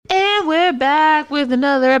we're back with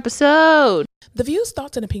another episode. The views,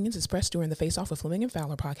 thoughts, and opinions expressed during the Face Off with Fleming and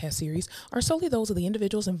Fowler podcast series are solely those of the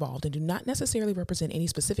individuals involved and do not necessarily represent any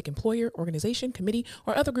specific employer, organization, committee,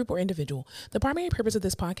 or other group or individual. The primary purpose of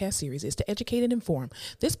this podcast series is to educate and inform.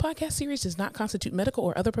 This podcast series does not constitute medical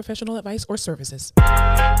or other professional advice or services. It's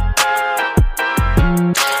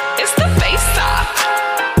the Face Off.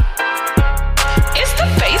 It's the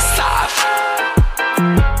Face Off.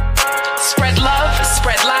 Spread love,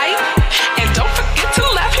 spread light, and don't forget to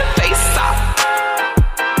laugh your face off.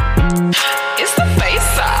 It's the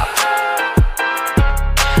Face Off.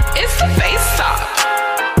 It's the Face Off.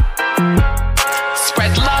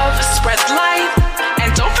 Spread love, spread light,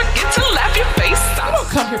 and don't forget to laugh your face off. You don't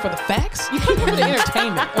come here for the facts. You come here for the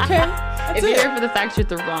entertainment, okay? If you're here for the facts, you're at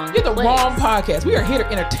the wrong You're the place. wrong podcast. We are here to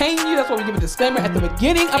entertain you. That's why we give a disclaimer at the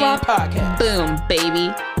beginning of our podcast. Boom,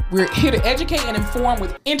 baby. We're here to educate and inform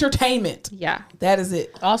with entertainment. Yeah. That is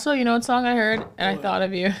it. Also, you know what song I heard and I thought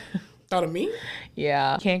of you? Thought of me?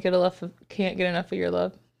 Yeah. Can't get enough of your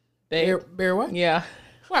love. Babe. Bear what? Yeah.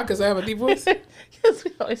 Why? Because I have a deep voice? Because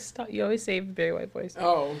you always say Barry White voice.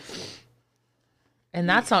 Oh. And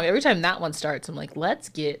that song, every time that one starts, I'm like, let's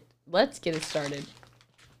get it started.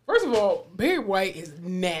 First of all, Barry White is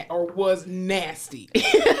was nasty.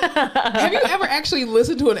 Have you ever actually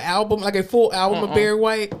listened to an album, like a full album of Barry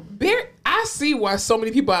White? I see why so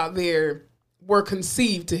many people out there were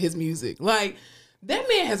conceived to his music. Like, that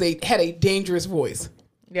man had a dangerous voice.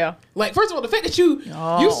 Yeah. Like, first of all, the fact that you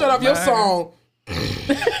start off your song,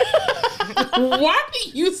 why do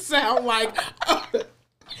you sound like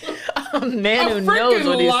A man a who knows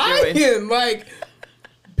what he's freaking doing. lion? Like,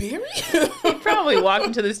 Barry? He probably walked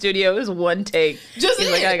into the studio. It was one take.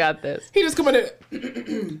 He's like, I got this. He just come in there.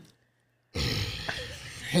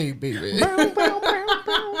 Hey, baby. Nasty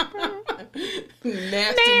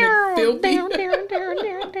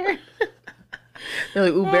McFilthy. They're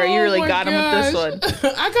like, ooh, Barry, you really my got him with this gosh.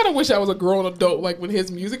 one. I kind of wish I was a grown adult. Like, when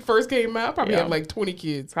his music first came out, I probably Yeah. had like 20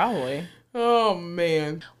 kids. Probably. Oh,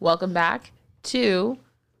 man. Welcome back to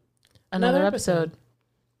another Another episode.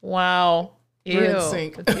 Wow. We're in Ew.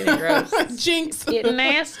 sync. It's getting gross. Jinx. Getting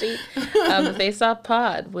nasty. The Face Off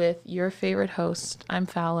Pod with your favorite host. I'm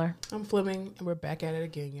Fowler. I'm Fleming, and we're back at it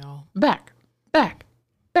again, y'all. Back at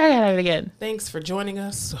it again. Thanks for joining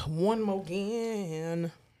us one more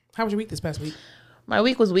again. How was your week this past week? My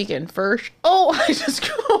week was weekend first. Oh,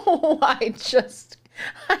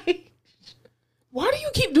 Why do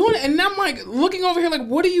you keep doing it? And I'm like looking over here like,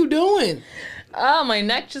 what are you doing? Oh, my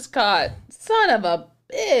neck just caught. Son of a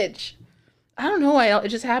bitch. I don't know why. It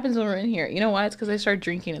just happens when we're in here. You know why? It's because I start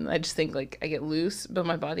drinking and I just think like I get loose, but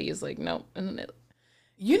my body is like, nope. And then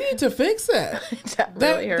You need to fix that. that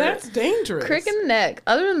really hurt. That's dangerous. Crick in the neck.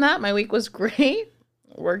 Other than that, my week was great.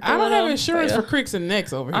 Worked. I don't have insurance for cricks and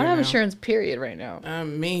necks over here. I don't have now. insurance, period, right now. I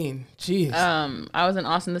mean, jeez. I was in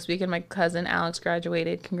Austin this weekend. My cousin Alex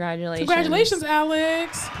graduated. Congratulations. Congratulations,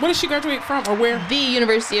 Alex. What did she graduate from, or where? The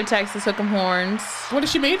University of Texas Hook'em Horns. What did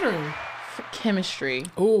she major in? Chemistry.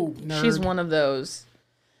 Oh, nerd. She's one of those.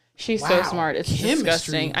 She's so smart. It's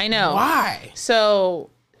disgusting. I know. Why? So,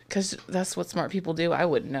 because that's what smart people do. I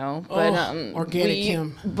wouldn't know. But organic we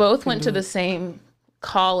chem. both went to the same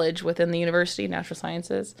college within the University of Natural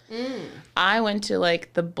Sciences. I went to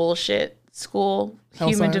like the bullshit school, Health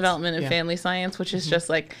Human science? Development and Yeah. Family Science, which is just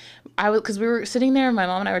like, because we were sitting there and my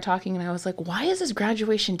mom and I were talking and I was like, why is this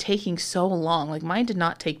graduation taking so long? Like mine did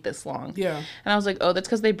not take this long. Yeah. And I was like, oh, that's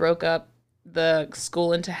because they broke up the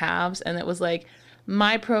school into halves. And it was like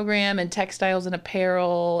my program and textiles and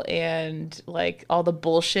apparel and like all the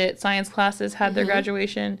bullshit science classes had their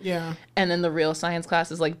graduation. Yeah. And then the real science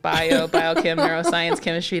classes like bio, biochem, neuroscience,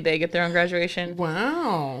 chemistry, they get their own graduation.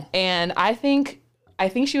 Wow. And I think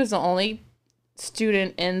she was the only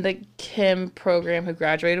student in the chem program who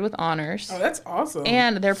graduated with honors. Oh, that's awesome.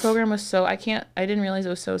 And their program was I didn't realize it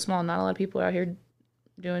was so small. Not a lot of people out here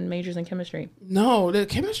doing majors in chemistry. No, the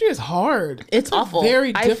chemistry is hard. It's awful.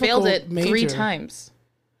 Very I difficult failed it major. 3 times.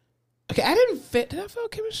 Okay, I didn't fit. Did I fail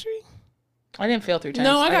chemistry? I didn't fail 3 times.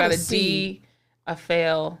 No, I got a a C. D, a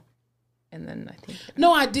fail, and then I think.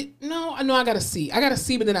 No, I did. No, I got a C. I got a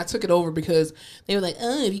C, but then I took it over because they were like,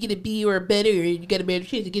 "Oh, if you get a B or a better, you got a better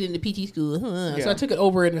chance to get into PT school." Yeah. So I took it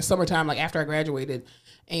over in the summertime, like after I graduated,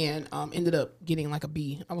 and ended up getting like a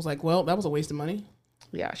B. I was like, "Well, that was a waste of money."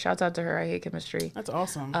 Yeah, shouts out to her. I hate chemistry. That's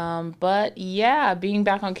awesome. But yeah, being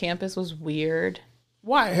back on campus was weird.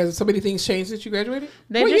 Why has so many things changed since you graduated?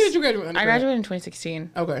 They What year just- did you graduate? I undergrad? graduated in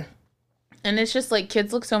 2016. Okay. And it's just like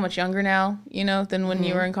kids look so much younger now, you know, than when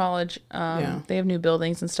you were in college. Yeah. They have new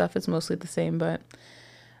buildings and stuff. It's mostly the same, but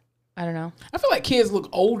I don't know. I feel like kids look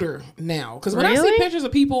older now because when I see Really? pictures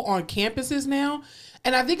of people on campuses now,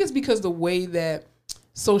 and I think it's because the way that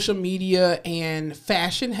social media and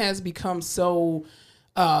fashion has become so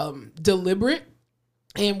deliberate.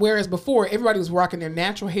 And whereas before everybody was rocking their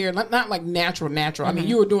natural hair, not like natural. I mean,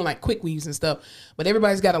 you were doing like quick weaves and stuff, but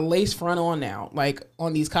everybody's got a lace front on now. Like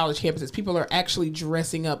on these college campuses, people are actually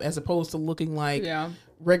dressing up as opposed to looking like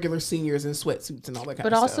regular seniors in sweatsuits and all that kind of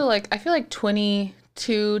stuff. But also, like, I feel like 22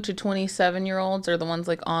 to 27-year-olds are the ones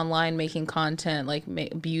like online making content, like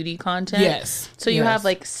beauty content. Yes. So you have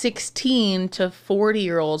like 16 to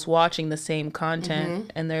 40-year-olds watching the same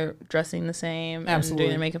content, and they're dressing the same and doing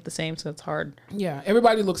their makeup the same. So it's hard. Yeah,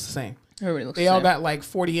 everybody looks the same. Everybody looks. They all got like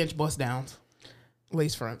 40-inch bust downs,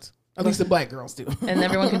 lace fronts. At least the black girls do. And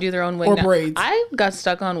everyone can do their own wig or now. braids. I got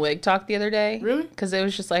stuck on Wig Talk the other day. Really? Because it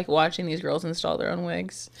was just like watching these girls install their own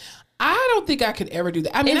wigs. I don't think I could ever do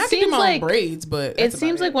that. I mean, I could do my own braids, but it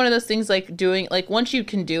seems like one of those things like doing, like once you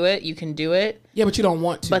can do it, you can do it. Yeah, but you don't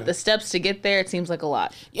want to. But the steps to get there, it seems like a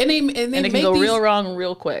lot. And it can go real wrong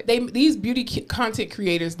real quick. These beauty content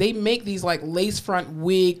creators, they make these like lace front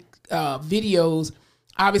wig videos,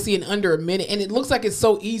 obviously in under a minute, and it looks like it's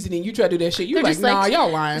so easy. And you try to do that shit, you're like, nah, y'all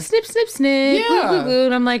lying. Snip, snip, snip. Yeah. Glue, glue, glue.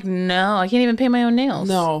 And I'm like, no, I can't even paint my own nails.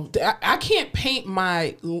 No, I can't paint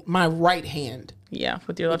my right hand. Yeah,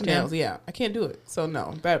 with your left hand. Yeah, I can't do it. So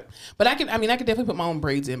no, but I can. I mean, I can definitely put my own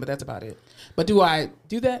braids in, but that's about it. But do I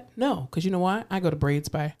do that? No, because you know why? I go to Braids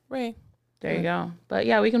by Ray. There you go. But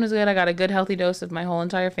yeah, weekend was good. I got a good healthy dose of my whole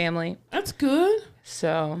entire family. That's good.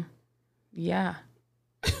 So, yeah,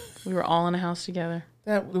 we were all in a house together.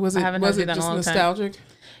 That was it. I haven't had to do that in a long nostalgic? time.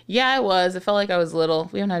 Yeah, it was. It felt like I was little.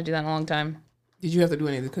 We haven't had to do that in a long time. Did you have to do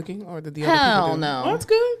any of the cooking, or did the other Hell people do? no. Oh, that's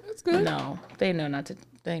good. That's good. No, they know not to.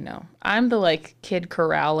 They know. I'm the like kid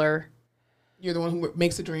corraller. You're the one who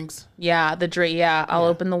makes the drinks. Yeah, the drink. Yeah, I'll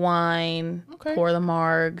open the wine, Okay. pour the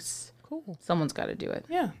margs. Cool. Someone's got to do it.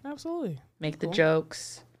 Yeah, absolutely. Make the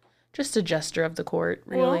jokes. Just a jester of the court,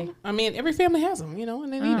 really. Well, I mean, every family has them,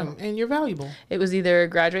 and they need them, and you're valuable. It was either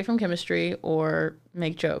graduate from chemistry or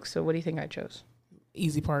make jokes. So what do you think I chose?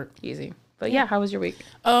 Easy part. Easy. But yeah, how was your week?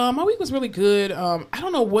 My week was really good. I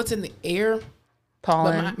don't know what's in the air.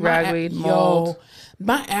 Pollen, ragweed, mold.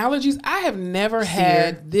 My allergies, I have never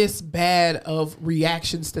had this bad of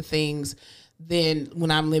reactions to things than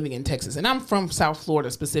when I'm living in Texas. And I'm from South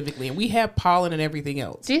Florida specifically, and we have pollen and everything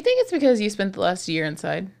else. Do you think it's because you spent the last year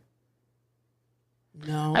inside?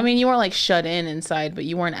 No. I mean, you weren't like shut in inside, but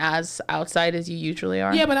you weren't as outside as you usually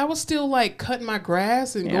are. Yeah, but I was still like cutting my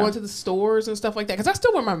grass and going to the stores and stuff like that. Because I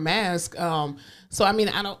still wear my mask. So, I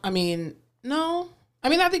mean, no. I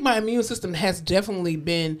mean, I think my immune system has definitely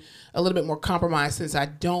been a little bit more compromised since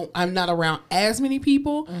I'm not around as many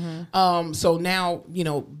people. Mm-hmm. So now,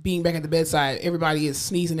 being back at the bedside, everybody is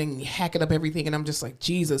sneezing and hacking up everything. And I'm just like,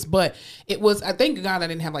 Jesus. But I thank God I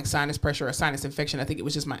didn't have like sinus pressure or sinus infection. I think it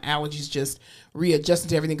was just my allergies just readjusting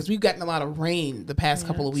to everything. Because we've gotten a lot of rain the past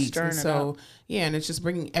couple of weeks. And so, and it's just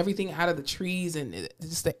bringing everything out of the trees. And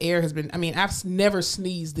just the air has been, I've never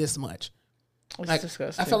sneezed this much. Like, I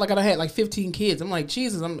felt like I had like 15 kids. I'm like,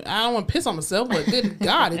 Jesus, I don't want to piss on myself, but good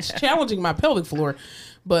God, it's challenging my pelvic floor.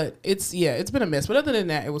 But it's been a mess. But other than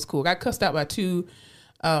that, it was cool. Got cussed out by 2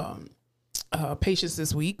 patients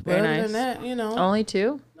this week. But Very other nice. than that, Only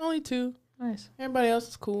 2? Only 2. Nice. Everybody else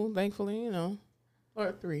is cool, thankfully,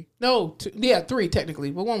 Or 3. No, 2, yeah, 3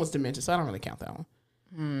 technically, but 1 was dementia, so I don't really count that one.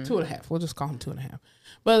 2.5. We'll just call him 2.5.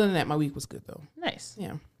 But other than that, my week was good though. Nice.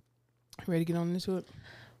 Yeah. Ready to get on into it?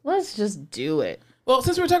 Let's just do it. Well,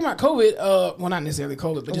 since we're talking about COVID, well, not necessarily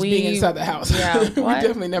COVID, but just being inside the house. Yeah, we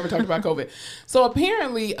definitely never talked about COVID. So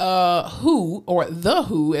apparently, WHO, or the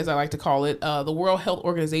WHO, as I like to call it, the World Health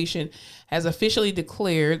Organization has officially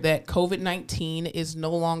declared that COVID-19 is no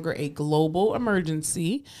longer a global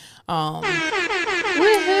emergency. Woohoo!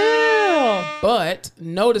 But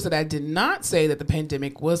notice that I did not say that the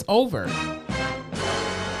pandemic was over.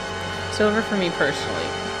 It's over for me personally.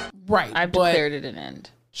 Right. I've declared it an end.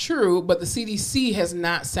 True, but the CDC has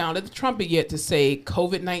not sounded the trumpet yet to say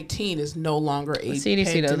COVID-19 is no longer a CDC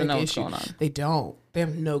pandemic doesn't know what's issue. going on. They don't. They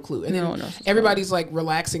have no clue. And No then one knows what's everybody's like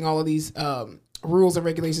relaxing all of these rules and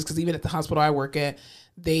regulations because even at the hospital I work at,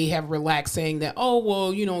 they have relaxed saying that, oh,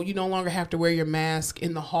 well, you no longer have to wear your mask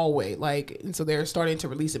in the hallway. And so they're starting to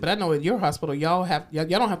release it. But I know at your hospital, y'all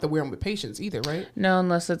don't have to wear them with patients either, right? No,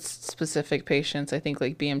 unless it's specific patients. I think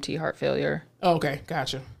like BMT heart failure. Oh, okay.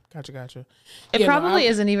 Gotcha. It probably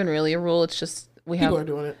isn't even really a rule. It's just people are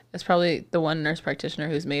doing it. It's probably the one nurse practitioner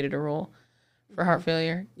who's made it a rule. for heart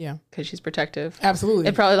failure. Yeah. Because she's protective. Absolutely.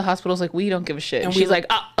 And probably the hospital's like, we don't give a shit. And we she's like,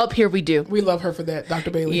 up here we do. We love her for that,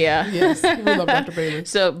 Dr. Bailey. Yeah. Yes, we love Dr. Bailey.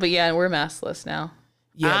 So, but yeah, we're maskless now.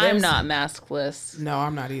 Yeah, I'm not maskless. No,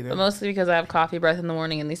 I'm not either. But mostly because I have coffee breath in the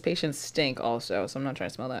morning and these patients stink also. So I'm not trying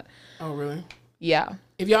to smell that. Oh, really? Yeah.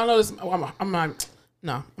 If y'all notice, I'm not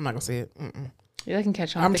going to say it. You can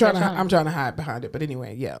catch on. I'm trying to hide behind it. But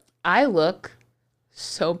anyway, yeah. I look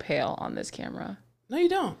so pale on this camera. No, you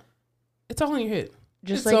don't. It's all in your head.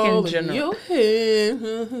 Just it's like all in general. Your head.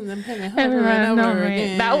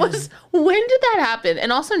 That was, when did that happen?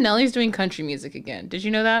 And also Nelly's doing country music again. Did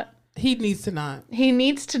you know that? He needs to not. He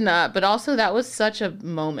needs to not, but also that was such a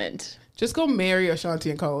moment. Just go marry Ashanti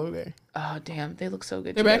and call over there. Oh, damn. They look so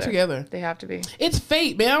good They're back together. They have to be. It's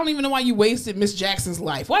fate, man. I don't even know why you wasted Miss Jackson's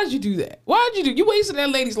life. Why did you do that? You wasted that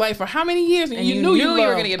lady's life for how many years? And you knew you were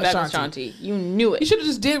going to get back with Ashanti. You knew it. You should have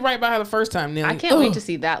just did right by her the first time, Nelly. I can't wait to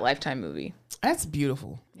see that Lifetime movie. That's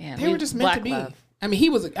beautiful. Man, they were just meant to be. Love. I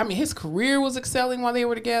mean, his career was excelling while they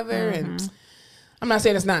were together, and I'm not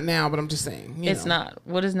saying it's not now, but I'm just saying it's not.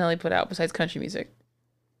 What does Nelly put out besides country music?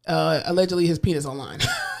 Allegedly, his penis online.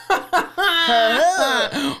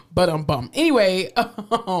 But I'm bummed. Anyway,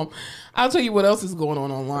 I'll tell you what else is going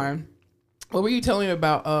on online. What were you telling me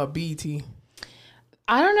about BET?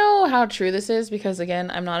 I don't know how true this is because,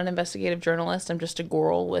 again, I'm not an investigative journalist. I'm just a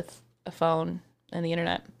girl with a phone and the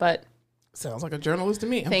internet. But sounds like a journalist to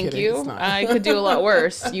me. Thank you. I could do a lot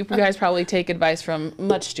worse. You guys probably take advice from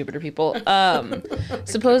much stupider people.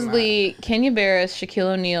 Supposedly, Kenya Barris,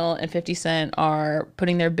 Shaquille O'Neal, and 50 Cent are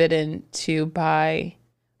putting their bid in to buy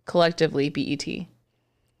collectively BET.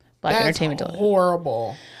 Black Entertainment Television.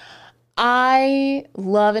 Horrible. I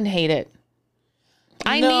love and hate it.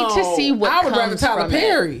 I need to see what comes from it. I would rather Tyler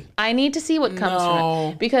Perry. I need to see what comes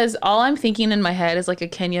from it. Because all I'm thinking in my head is like a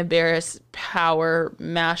Kenya Barris Power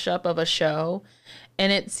mashup of a show.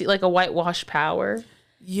 And it's like a whitewashed Power.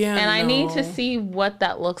 Yeah. And I need to see what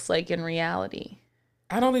that looks like in reality.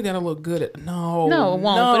 I don't think that'll look good. No, it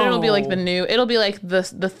won't. But it'll be like it'll be like the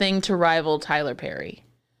thing to rival Tyler Perry.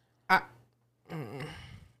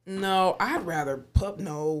 No, I'd rather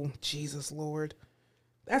Jesus Lord.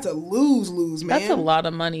 That's a lose, man. That's a lot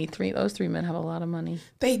of money. Those three men have a lot of money.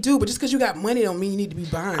 They do, but just because you got money don't mean you need to be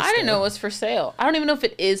buying stuff. I didn't know it was for sale. I don't even know if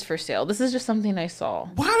it is for sale. This is just something I saw.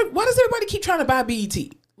 Why does everybody keep trying to buy BET?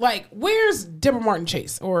 Like, where's Deborah Martin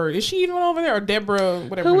Chase? Or is she even over there? Or Deborah,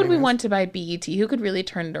 whatever. Who would we want to buy BET? Who could really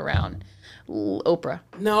turn it around? Oprah.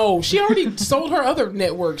 No, she already sold her other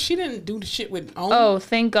network. She didn't do the shit with OWN. Oh,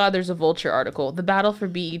 thank God there's a Vulture article. The battle for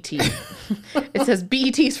BET. It says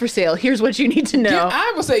BET's for sale. Here's what you need to know.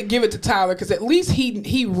 I would say give it to Tyler because at least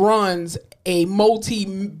he runs a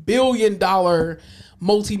multi-billion-dollar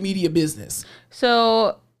multimedia business.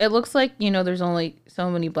 So it looks like, there's only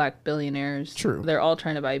so many black billionaires. True. They're all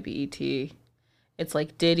trying to buy BET. It's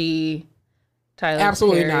like Diddy, Tyler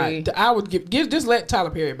Absolutely Perry. not. I would just let Tyler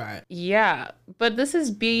Perry buy it. Yeah, but this is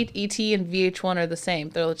BET and VH1 are the same.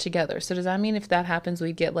 They're together. So does that mean if that happens,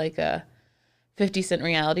 we'd get like a 50 Cent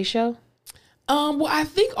reality show? Well, I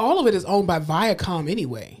think all of it is owned by Viacom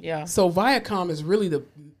anyway. Yeah. So Viacom is really the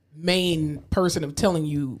main person of telling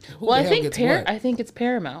you who the hell gets what. I think it's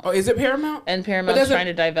Paramount. Oh, is it Paramount? And Paramount's trying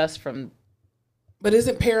to divest from. But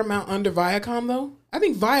isn't Paramount under Viacom though? I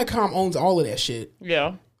think Viacom owns all of that shit.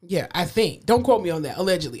 Yeah. Yeah, I think. Don't quote me on that.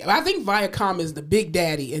 Allegedly. I think Viacom is the big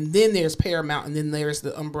daddy, and then there's Paramount, and then there's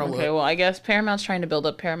the umbrella. Okay, well, I guess Paramount's trying to build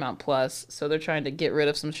up Paramount Plus, so they're trying to get rid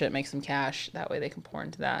of some shit, make some cash. That way they can pour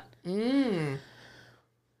into that.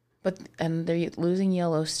 And they're losing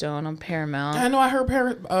Yellowstone on Paramount. I know. I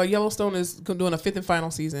heard Yellowstone is doing a 5th and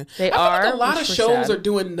final season. I feel like a lot of shows sad. Are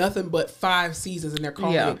doing nothing but 5 seasons, and they're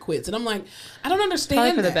calling it quits. And I'm like, I don't understand.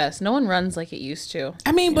 Probably for the best. No one runs like it used to.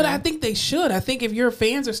 I mean, but I think they should. I think if your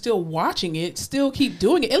fans are still watching it, still keep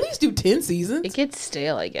doing it. At least do 10 seasons. It gets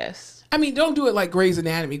stale, I guess. I mean, don't do it like Grey's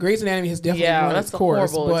Anatomy. Grey's Anatomy has definitely run its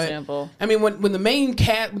course. Horrible example. I mean, when the main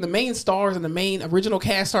stars and the main original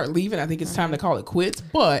cast start leaving, I think it's time to call it quits.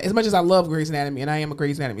 But as much as I love Grey's Anatomy, and I am a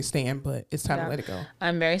Grey's Anatomy stan, but it's time to let it go.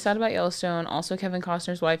 I'm very sad about Yellowstone. Also, Kevin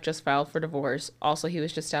Costner's wife just filed for divorce. Also, he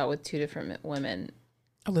was just out with 2 different women.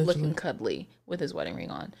 Allegedly. Looking cuddly with his wedding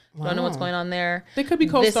ring on. Wow. Don't know what's going on there. They could be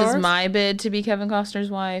co-stars. This is my bid to be Kevin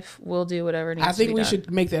Costner's wife. We'll do whatever needs to be done. I think we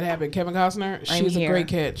should make that happen. Kevin Costner, she's a great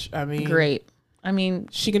catch. I mean, great. I mean,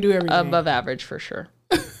 she can do everything. Above average for sure.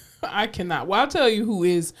 I cannot. Well, I'll tell you who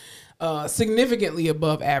is significantly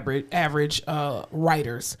above average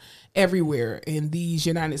writers everywhere in these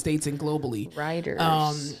United States and globally.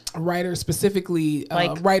 Writers. Writers specifically,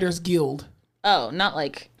 Writers Guild. Oh, not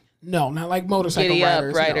like No, not like motorcycle Giddy up,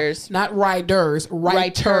 riders. riders. No. Not riders,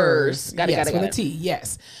 writers. Got it. With a T,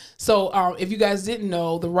 yes. So if you guys didn't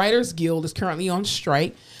know, the Writers Guild is currently on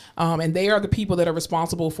strike. And they are the people that are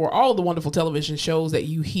responsible for all the wonderful television shows that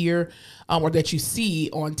you hear or that you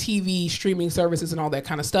see on TV, streaming services, and all that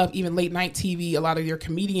kind of stuff. Even late night TV, a lot of your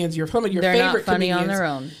comedians, some of your They're favorite not funny comedians,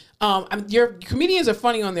 on their own. Your comedians are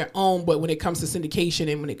funny on their own, but when it comes to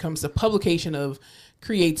syndication and when it comes to publication of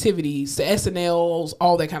creativity, the SNLs,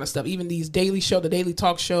 all that kind of stuff, even these the daily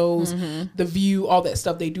talk shows, The View, all that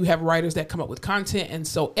stuff, they do have writers that come up with content. And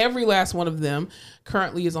so every last one of them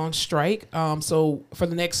currently is on strike. So for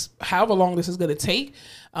the next however long this is going to take,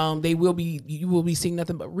 you will be seeing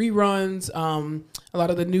nothing but reruns. A lot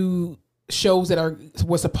of the new shows that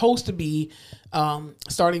were supposed to be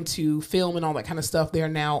starting to film and all that kind of stuff, they're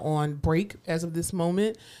now on break as of this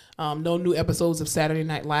moment. No new episodes of Saturday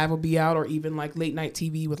Night Live will be out, or even like late night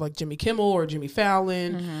TV with like Jimmy Kimmel or Jimmy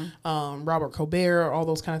Fallon, Robert Colbert, all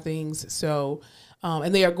those kind of things. So,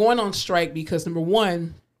 and they are going on strike because number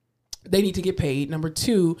one, they need to get paid. Number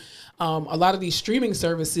two, a lot of these streaming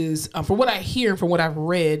services, from what I hear and from what I've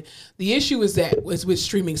read, the issue is with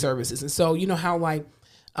streaming services. And so, you know how like,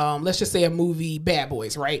 let's just say a movie, Bad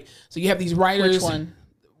Boys, right? So you have these writers. Which one?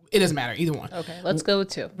 It doesn't matter, either one. Okay, let's go with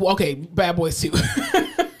 2. Well, okay, Bad Boys 2.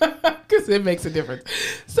 Because it makes a difference.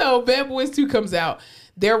 So Bad Boys 2 comes out.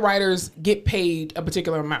 Their writers get paid a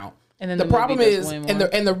particular amount. And then the problem is, and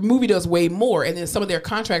the movie does way more. And then some of their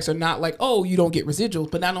contracts are not like, oh, you don't get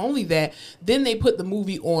residuals. But not only that, then they put the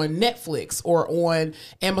movie on Netflix or on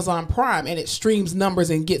Amazon Prime, and it streams numbers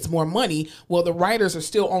and gets more money. Well, the writers are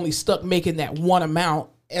still only stuck making that one amount,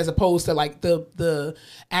 as opposed to like the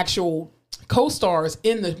actual co-stars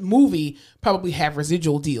in the movie probably have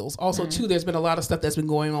residual deals. Also, too, there's been a lot of stuff that's been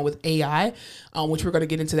going on with AI, which we're going to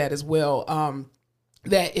get into that as well.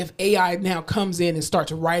 That if AI now comes in and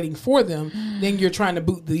starts writing for them, then you're trying to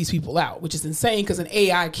boot these people out, which is insane because an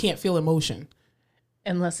AI can't feel emotion.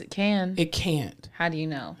 Unless it can. It can't. How do you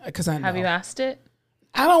know? Because I know. Have you asked it?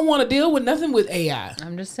 I don't want to deal with nothing with AI.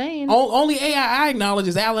 I'm just saying. Only AI I acknowledge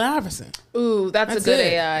is Allen Iverson. Ooh, that's a good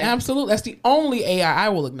it. AI. Absolutely. That's the only AI I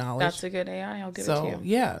will acknowledge. That's a good AI. I'll give it to you.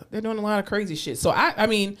 Yeah, they're doing a lot of crazy shit. So, I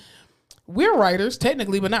mean, we're writers,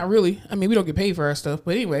 technically, but not really. I mean, we don't get paid for our stuff.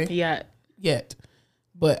 But anyway. Yet.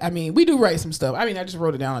 But, I mean, we do write some stuff. I mean, I just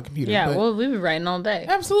wrote it down on a computer. Yeah, well, we've been writing all day.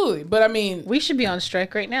 Absolutely. But, I mean. We should be on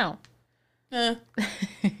strike right now.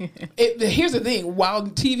 Here's the thing. While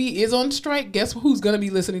TV is on strike, guess who's going to be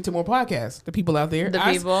listening to more podcasts? The people out there. The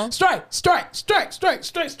people. Strike.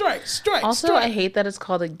 Also, strike. I hate that it's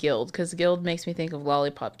called a guild, because guild makes me think of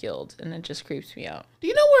Lollipop Guild, and it just creeps me out. Do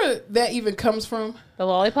you know where that even comes from? The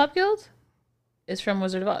Lollipop Guild is from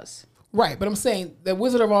Wizard of Oz. Right, but I'm saying that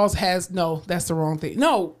Wizard of Oz that's the wrong thing.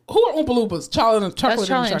 No, who are Oompa Loompas? Charlie and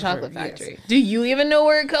Chocolate Factory. Yes. Do you even know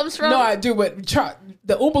where it comes from? No, I do, but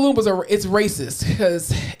the Oompa Loompas it's racist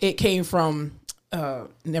because it came from.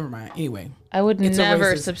 Never mind. Anyway, I would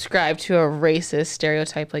never subscribe to a racist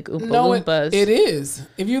stereotype like Oompa Loompas. It is.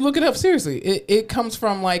 If you look it up seriously, it comes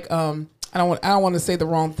from like I don't want to say the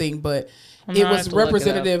wrong thing, but it was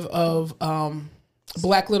representative of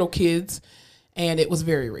black little kids. And it was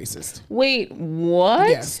very racist. Wait, what?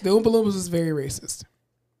 Yes, the Oompa Loompas was very racist.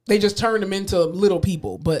 They just turned them into little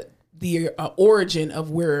people, but the origin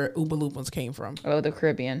of where Oompa Loompas came from. Oh, the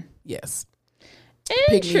Caribbean. Yes.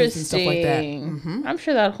 Interesting. Pygmies and stuff like that. Mm-hmm. I'm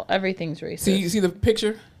sure that everything's racist. So you see the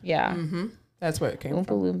picture? Yeah. Mm-hmm. That's where it came from.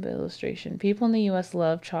 Oompa Loompa illustration. People in the U.S.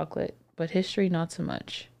 love chocolate, but history not so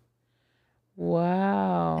much.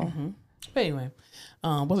 Wow. Mm-hmm. But anyway.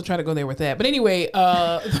 Wasn't trying to go there with that. But anyway.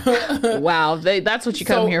 Wow. That's what you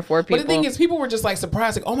come here for, people. But the thing is, people were just like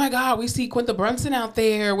surprised. Like, oh my God, we see Quinta Brunson out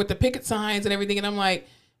there with the picket signs and everything. And I'm like,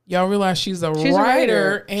 y'all realize she's a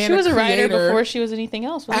writer and she was a writer creator before she was anything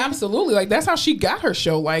else. Absolutely. Like, that's how she got her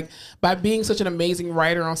show. Like, by being such an amazing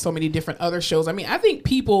writer on so many different other shows. I mean, I think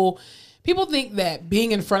people think that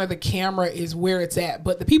being in front of the camera is where it's at.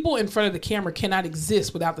 But the people in front of the camera cannot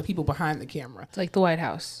exist without the people behind the camera. It's like the White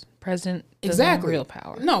House. President doesn't have real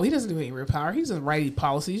power. No, he doesn't do any real power. He doesn't write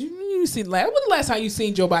policies. You see, when the last time you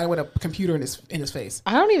seen Joe Biden with a computer in his face?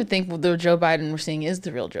 I don't even think the Joe Biden we're seeing is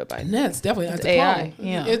the real Joe Biden. That's definitely it's AI.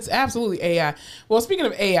 Yeah, it's absolutely AI. Well, speaking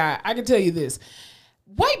of AI, I can tell you this: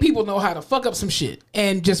 white people know how to fuck up some shit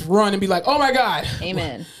and just run and be like, "Oh my God,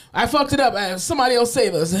 amen, I fucked it up. Somebody else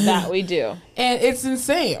save us." That we do, and it's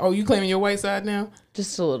insane. Oh, you claiming your white side now?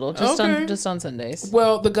 Just a little. Okay. Just on Sundays.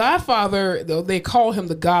 Well, the Godfather, though, they call him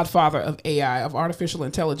the Godfather of AI, of artificial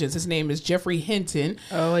intelligence. His name is Jeffrey Hinton.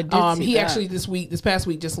 Oh, I did see He that. actually this past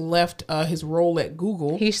week just left his role at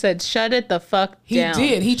Google. He said, "Shut it the fuck down." He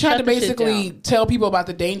did. He tried Shut to the shit basically down. tell people about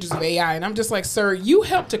the dangers of AI. And I'm just like, sir, you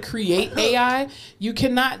helped to create AI. You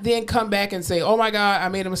cannot then come back and say, oh my God, I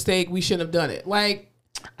made a mistake. We shouldn't have done it. Like,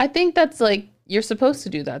 I think that's like you're supposed to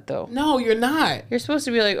do that though. no, you're not. You're supposed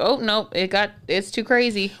to be like, "Oh no, it's too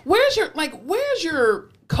crazy." Where's your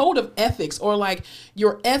code of ethics, or like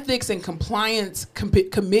your ethics and compliance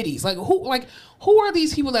committees? Who are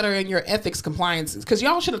these people that are in your ethics compliances? Because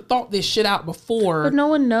y'all should have thought this shit out before. But no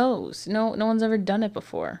one knows. No one's ever done it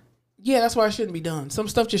before. Yeah, that's why it shouldn't be done. Some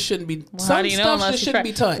stuff just shouldn't be. How Some do you know stuff unless just you shouldn't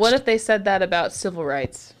try? be touched. What if they said that about civil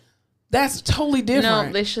rights? That's totally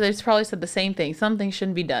different. No, they probably said the same thing. Something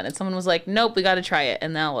shouldn't be done, and someone was like, "Nope, we got to try it."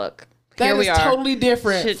 And now look, That here we is are. totally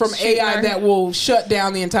different from AI that will shut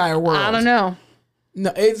down the entire world. I don't know.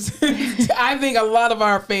 No, it's. I think a lot of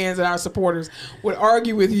our fans and our supporters would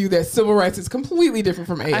argue with you that civil rights is completely different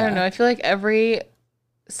from AI. I don't know. I feel like every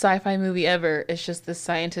sci-fi movie ever is just this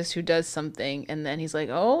scientist who does something, and then he's like,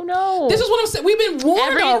 "Oh no!" This is what I'm saying. We've been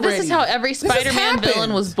warned already. This is how every This has Spider-Man villain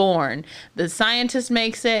happened. was born. The scientist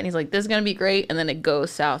makes it, and he's like, "This is gonna be great," and then it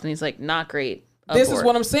goes south, and he's like, "Not great." This is Abort.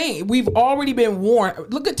 what I'm saying. We've already been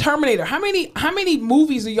warned. Look at Terminator. How many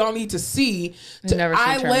movies do y'all need to see to never seen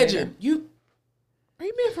Terminator. Legend? Are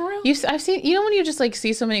you being for real? I've seen. You know when you just like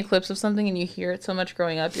see so many clips of something and you hear it so much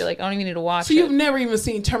growing up, you're like, I don't even need to watch So it. you've never even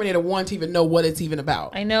seen Terminator 1 to even know what it's even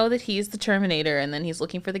about. I know that he's the Terminator, and then he's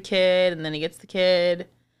looking for the kid, and then he gets the kid,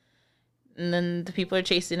 and then the people are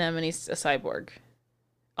chasing him, and he's a cyborg.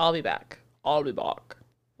 I'll be back. I'll be back.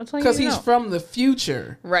 That's all you Because need to he's know. from the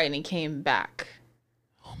future. Right, and he came back,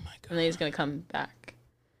 Oh my God. and then he's gonna come back.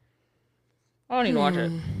 I don't need to watch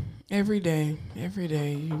it. Every day,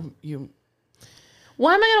 you.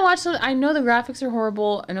 Why am I gonna watch something? I know the graphics are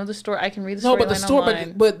horrible. I know the story. I can read the No, storyline but the story,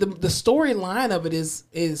 online. but the storyline of it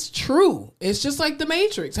is true. It's just like The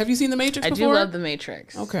Matrix. Have you seen The Matrix I before? do love The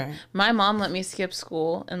Matrix. Okay. My mom let me skip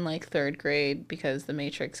school in like 3rd grade because The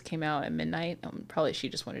Matrix came out at midnight. Probably she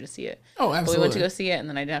just wanted to see it. Oh, But absolutely. we went to go see it, and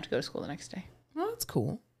then I didn't have to go to school the next day. Well, that's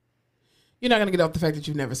cool. You're not gonna get off the fact that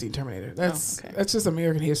you've never seen Terminator. That's okay. that's just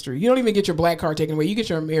American history. You don't even get your black card taken away. You get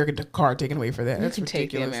your American card taken away for that. That's You can take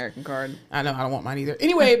ridiculous. the American card. I know I don't want mine either.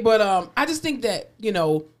 Anyway, but I just think that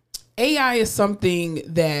AI is something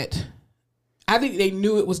that I think they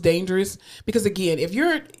knew it was dangerous because again,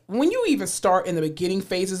 when you even start in the beginning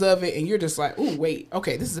phases of it and you're just like, oh wait,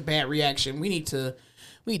 okay, this is a bad reaction. We need to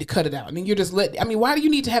cut it out. And then you're just why do you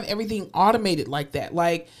need to have everything automated like that?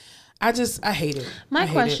 Like I hate it. My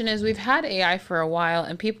question is, we've had AI for a while,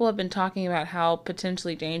 and people have been talking about how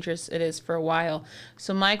potentially dangerous it is for a while.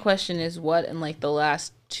 So my question is, what in like the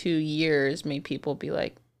last 2 years made people be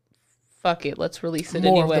like, fuck it, let's release it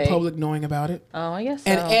More anyway? of the public knowing about it. Oh, I guess so.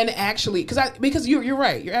 And actually, because you're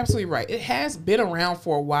right, you're absolutely right. It has been around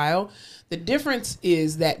for a while. The difference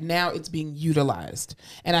is that now it's being utilized,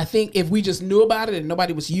 and I think if we just knew about it and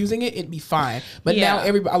nobody was using it, it'd be fine. But now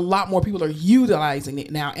a lot more people are utilizing it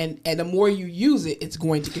now, and the more you use it, it's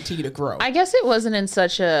going to continue to grow. I guess it wasn't in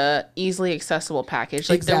such a easily accessible package.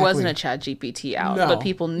 Like there wasn't a Exactly. ChatGPT out, No, but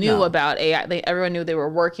people knew no. about AI. Everyone knew they were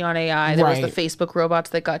working on AI. There was Right. the Facebook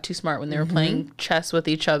robots that got too smart when they were playing chess with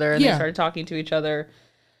each other and they Yeah. started talking to each other.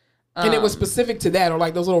 And it was specific to that, or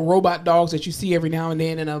like those little robot dogs that you see every now and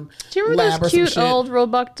then in a Do you remember lab or those some cute shit. old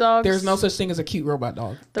robot dogs? There's no such thing as a cute robot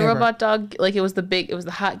dog. The ever. robot dog, like it was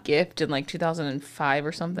the hot gift in like 2005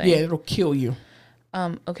 or something. Yeah, it'll kill you.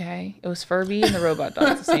 Okay. It was Furby and the robot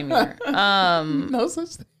dog the same year. No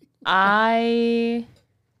such thing. I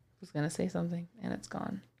was gonna say something and it's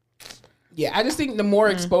gone. Yeah, I just think the more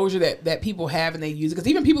exposure that people have and they use it, because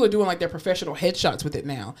even people are doing like their professional headshots with it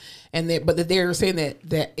now, and they're saying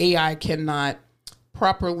that AI cannot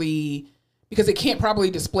properly, because it can't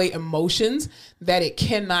properly display emotions, that it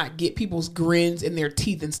cannot get people's grins and their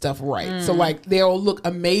teeth and stuff right. So like they'll look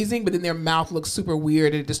amazing, but then their mouth looks super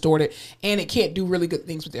weird and distorted, and it can't do really good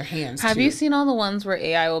things with their hands. Have too. you seen all the ones where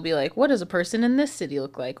AI will be like, what does a person in this city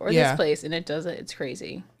look like? Or Yeah. this place? And it does it. It's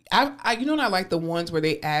crazy. I like the ones where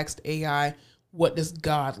they asked AI, what does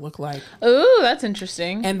God look like? Ooh, that's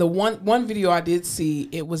interesting. And the one video I did see,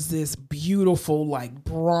 it was this beautiful, like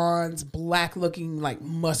bronze, black looking, like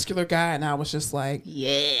muscular guy. And I was just like,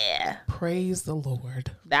 Yeah. praise the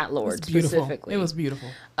Lord. That Lord It's beautiful. specifically. It was beautiful.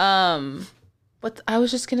 But I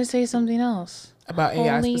was just gonna say something else. About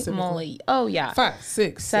AI Holy specifically. moly. Oh yeah. 5,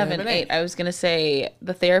 6, 7, 8. I was gonna say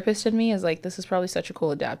the therapist in me is like, this is probably such a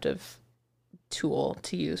cool adaptive tool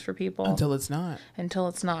to use for people Until it's not.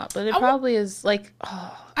 But it probably is like,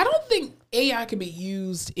 I don't think AI can be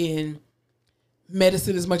used in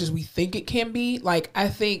medicine as much as we think it can be. Like, I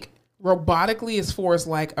think robotically, as far as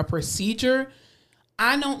like a procedure,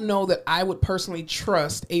 I don't know that I would personally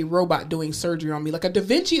trust a robot doing surgery on me. Like, a Da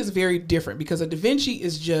Vinci is very different because a Da Vinci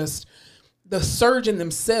is just the surgeon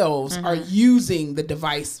themselves are using the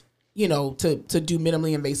device, you know, to do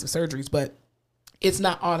minimally invasive surgeries, but it's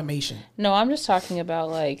not automation. No, I'm just talking about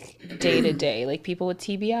like day to day, like people with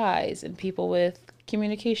TBIs and people with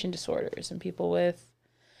communication disorders and people with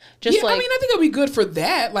just I mean, I think it'll be good for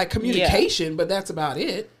that, like communication, but that's about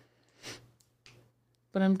it.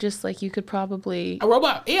 But I'm just like, you could probably A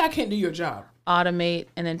robot, AI can't do your job. automate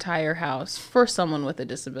an entire house for someone with a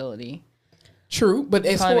disability. True, but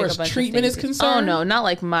as Probably far make as a bunch of treatment is things. concerned, Oh no, not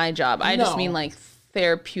like my job. I just No. mean like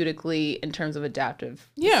therapeutically in terms of adaptive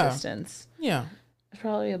Yeah. assistance. yeah. There's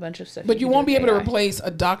probably a bunch of stuff. But you won't can be do able to with AI. replace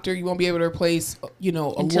a doctor. You won't be able to replace, you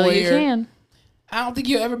know, a until lawyer. you can. I don't think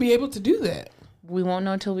you'll ever be able to do that. We won't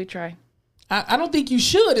know until we try. I don't think you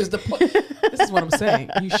should. Is the this is what I'm saying.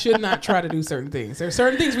 You should not try to do certain things. There are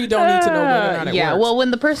certain things we don't need to know whether or not it Yeah, works. well,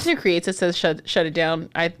 when the person who creates it says shut it down,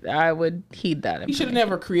 I would heed that. You should have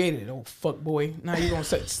never created it, old fuck boy. Now you're gonna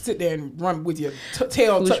sit there and run with your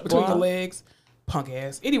tail tucked between your legs, punk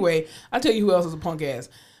ass. Anyway, I'll tell you who else is a punk ass.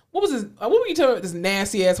 What was this? What were you talking about? This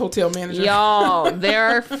nasty ass hotel manager. Y'all,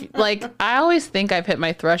 there are like I always think I've hit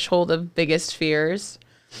my threshold of biggest fears.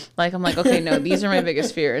 Like I'm like, okay, no, these are my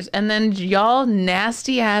biggest fears, and then y'all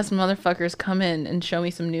nasty ass motherfuckers come in and show me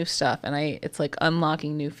some new stuff, and it's like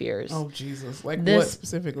unlocking new fears. Oh Jesus! Like This what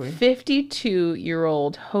specifically?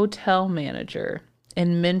 52-year-old hotel manager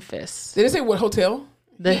in Memphis, Did it say what hotel?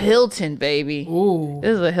 the Hilton, baby. Ooh,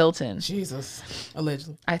 This is a Hilton, Jesus!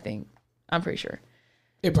 Allegedly, I think. I'm pretty sure.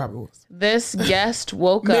 it probably was. This guest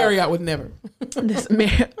woke up. Marriott would never.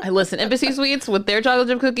 Listen, Embassy Suites with their chocolate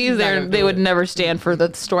chip cookies, Not gonna they do would it. never stand for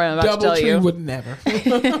the story I'm about to tell Doubletree you. would never.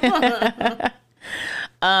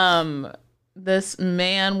 This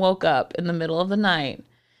man woke up in the middle of the night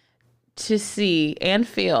to see and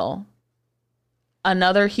feel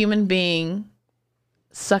another human being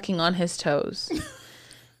sucking on his toes.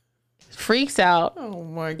 Freaks out, Oh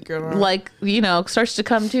my God! like, you know, starts to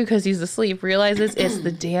come to because he's asleep, realizes it's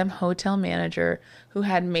the damn hotel manager who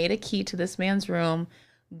had made a key to this man's room,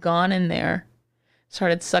 gone in there,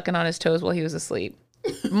 started sucking on his toes while he was asleep.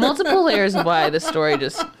 Multiple layers of why this story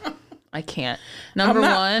just, I can't. Number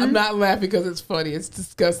one, I'm not laughing because it's funny. It's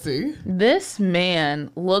disgusting. this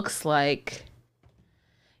man looks like,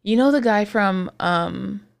 you know, the guy from,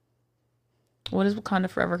 what is Wakanda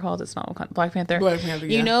Forever called? It's not Wakanda. Black Panther. Black Panther,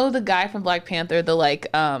 yeah. You know the guy from Black Panther, the like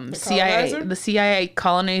colonizer? the CIA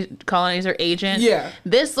colonizer agent. Yeah.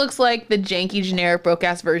 This looks like the janky, generic, broke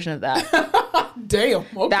ass version of that. Damn.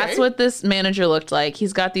 Okay. That's what this manager looked like.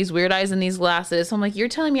 He's got these weird eyes and these glasses. So I'm like, you're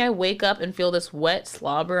telling me I wake up and feel this wet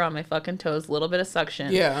slobber on my fucking toes, a little bit of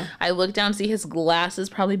suction. Yeah. I look down, see his glasses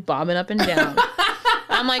probably bobbing up and down.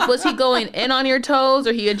 I'm like, was he going in on your toes,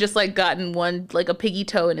 or he had just like gotten one, like a piggy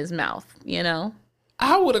toe in his mouth, you know?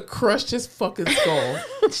 I would have crushed his fucking skull.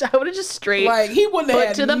 I would have just straight Like, he wouldn't foot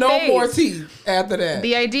have to had the no face. more teeth after that.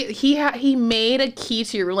 The idea he made a key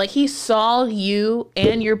to your room. Like, he saw you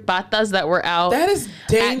and your patas that were out That is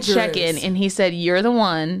dangerous. at check-in, and he said, "You're the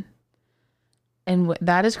one." And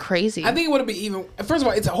that is crazy. I think it would have been even. First of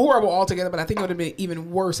all, it's horrible altogether, but I think it would have been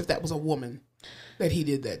even worse if that was a woman that he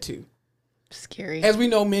did that to. Scary. As we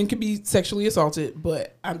know, men can be sexually assaulted,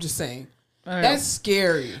 but I'm just saying that's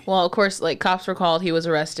scary. Well, of course, like, cops were called. He was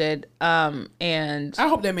arrested. And I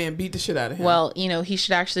hope that man beat the shit out of him. well, you know, he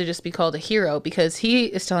should actually just be called a hero, because he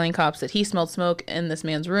is telling cops that he smelled smoke in this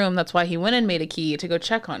man's room. That's why he went and made a key to go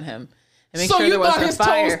check on him and make so sure you there thought wasn't his a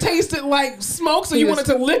fire. toes tasted like smoke, so you was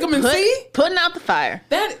wanted to lick them and see? Putting out the fire.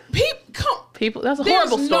 That People, that's a There's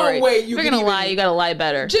horrible no story. way If you you're can gonna lie, even- you gotta lie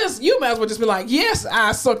better. you might as well just be like, yes,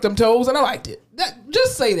 I sucked them toes and I liked it.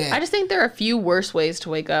 Just say that. I just think there are a few worse ways to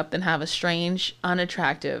wake up than have a strange,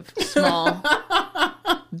 unattractive, small,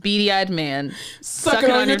 beady-eyed man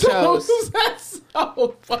sucking on your toes. That's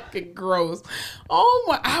so fucking gross. Oh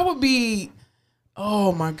my, I would be,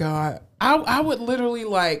 oh my God. I would literally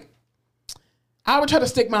I would try to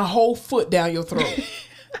stick my whole foot down your throat.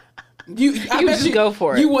 I bet just go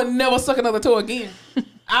for it. You would never suck another toe again.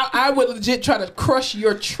 I would legit try to crush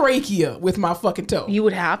your trachea with my fucking toe. You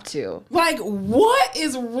would have to. Like, what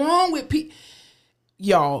is wrong with people?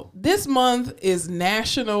 Y'all, this month is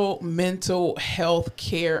National Mental Health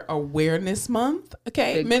Care Awareness Month.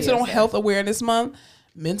 Okay, Big Mental PSA. Health Awareness Month.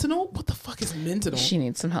 Mental? What the fuck is mental? She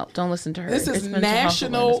needs some help. Don't listen to her. This is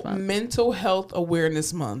National Mental Health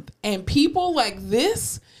Awareness Month. And people like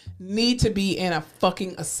this need to be in a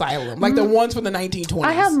fucking asylum. Like the ones from the 1920s.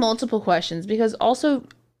 I have multiple questions because also,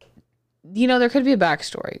 you know, there could be a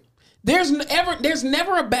backstory. There's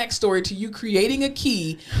never a backstory to you creating a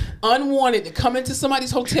key unwanted to come into somebody's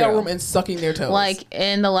hotel room and sucking their toes. Like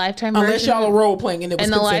in the Lifetime version. Unless y'all are role playing and it was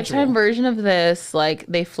in the consensual. Lifetime version of this, like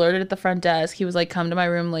they flirted at the front desk. He was like, come to my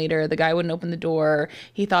room later. The guy wouldn't open the door.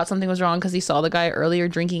 He thought something was wrong because he saw the guy earlier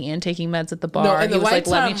drinking and taking meds at the bar. He was like,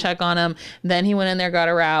 let me check on him. Then he went in there, got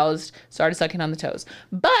aroused, started sucking on the toes.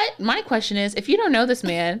 But my question is, if you don't know this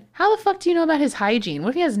man, how the fuck do you know about his hygiene? What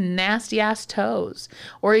if he has nasty ass toes?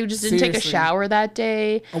 Or he just didn't take a shower that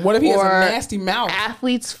day? Or what if he has a nasty mouth?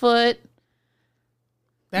 Athlete's foot.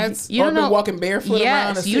 That's you don't know. Walking barefoot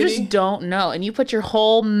around the city. You just don't know. And you put your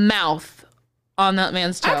whole mouth on that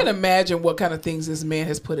man's toe. I can imagine what kind of things this man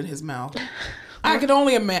has put in his mouth. I can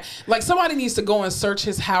only imagine. Like somebody needs to go and search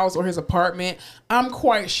his house or his apartment. I'm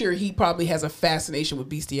quite sure he probably has a fascination with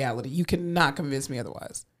bestiality. You cannot convince me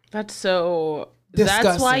otherwise. That's so disgusting.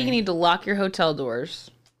 That's why you need to lock your hotel doors.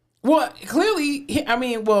 Well, clearly, I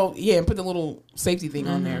mean, well, yeah, and put the little safety thing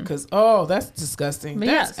on there because, that's disgusting. But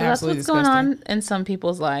that's absolutely what's disgusting. going on in some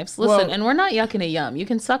people's lives. Listen, and we're not yucking a yum. You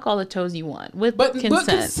can suck all the toes you want with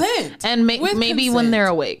consent. And maybe when they're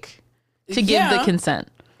awake to give the consent.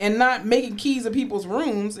 And not making keys of people's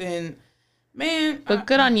rooms and... Man, but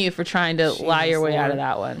good on you for trying to lie your way out of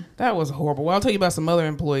that one. That was horrible. Well, I'll tell you about some other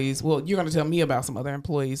employees. Well, you're going to tell me about some other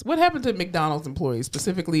employees. What happened to McDonald's employees,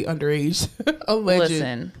 specifically underage? Alleged.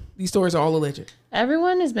 Listen. These stories are all alleged.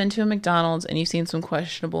 Everyone has been to a McDonald's and you've seen some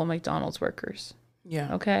questionable McDonald's workers.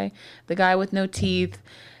 Yeah. Okay? The guy with no teeth.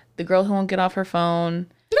 The girl who won't get off her phone.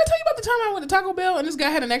 Did I tell you about the time I went to Taco Bell and this guy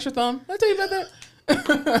had an extra thumb? Did I tell you about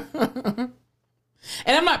that?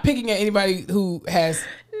 And I'm not picking at anybody who has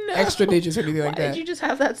extra digits or anything like that. Why did you just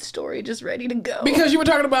have that story just ready to go? Because you were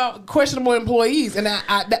talking about questionable employees, and that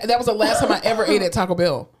was the last time I ever ate at Taco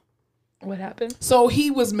Bell. What happened? So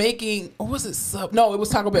he was making, or was it sub? No, it was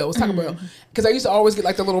Taco Bell. It was Taco Bell. Because I used to always get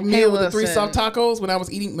like the little meal with the 3 soft tacos when I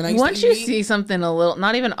was eating. Once you see something a little,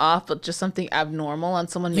 not even off, but just something abnormal on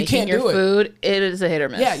someone making your food, it is a hit or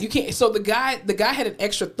miss. Yeah, you can't. So the guy had an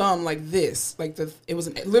extra thumb like this, it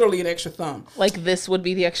was literally an extra thumb. Like this would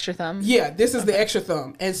be the extra thumb. Yeah, this is the extra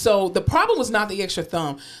thumb. And so the problem was not the extra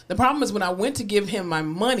thumb. The problem is when I went to give him my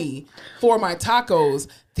money for my tacos.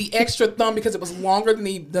 The extra thumb, because it was longer than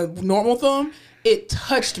the normal thumb, it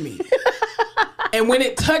touched me. And when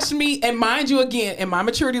it touched me, and mind you, again, in my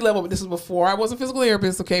maturity level, but this was before I was a physical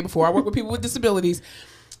therapist, okay, before I worked with people with disabilities.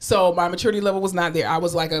 So my maturity level was not there. I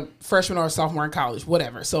was like a freshman or a sophomore in college,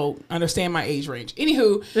 whatever. So understand my age range.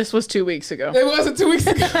 Anywho. This was 2 weeks ago. It wasn't 2 weeks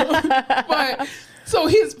ago. But so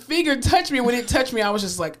his finger touched me. When it touched me, I was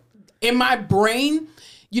just like, in my brain,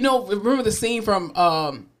 you know, remember the scene from,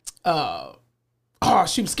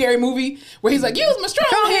 Scary Movie, where he's like, use my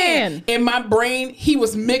strong hand. In my brain, he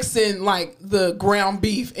was mixing like the ground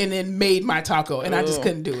beef and then made my taco, and I just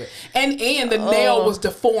couldn't do it. And the nail was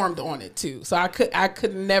deformed on it too, so I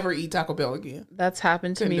could never eat Taco Bell again. That's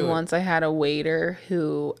happened to me once. I had a waiter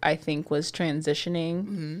who I think was transitioning.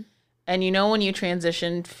 Mm-hmm. And you know when you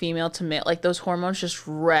transition female to male, like those hormones just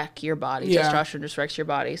wreck your body. Yeah. Testosterone just wrecks your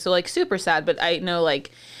body. So like super sad, but I know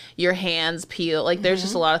like your hands peel. Like there's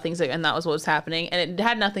just a lot of things, and that was what was happening. And it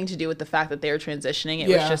had nothing to do with the fact that they were transitioning. It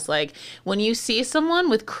was just like when you see someone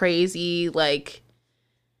with crazy like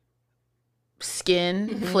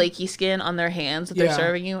skin, flaky skin on their hands that they're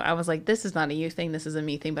serving you, I was like, this is not a you thing, this is a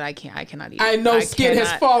me thing, but I cannot eat it. I know skin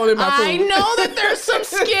has fallen in my food. I know that there's some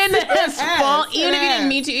skin that has fallen, even if you didn't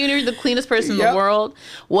mean to, even if you're the cleanest person in the world.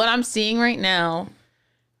 What I'm seeing right now,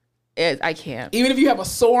 I can't. Even if you have a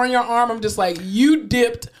sore on your arm, I'm just like, you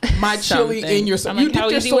dipped my chili in your... I'm like, you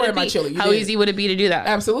dipped your sore in my chili. How easy would it be to do that?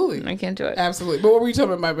 Absolutely. I can't do it. Absolutely. But what were you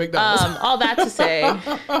talking about McDonald's? All that to say,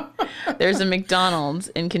 there's a McDonald's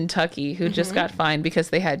in Kentucky who just got fined because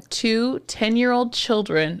they had 2 10-year-old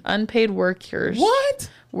children, unpaid workers.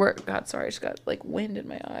 What? God, sorry, I just got like wind in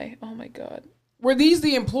my eye. Oh my God. Were these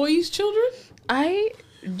the employees' children? I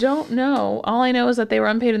don't know. All I know is that they were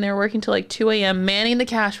unpaid and they were working till like 2 a.m. manning the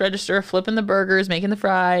cash register, flipping the burgers, making the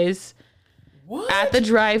fries. What? At the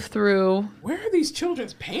drive-thru. Where are these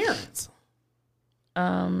children's parents?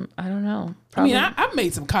 I don't know. Probably. I mean, I've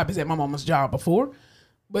made some copies at my mama's job before,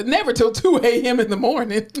 but never till 2 a.m. in the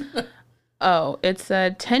morning. Oh, it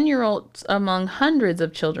said 10-year-olds among hundreds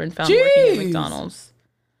of children found working at McDonald's.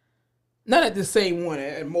 Not at the same one,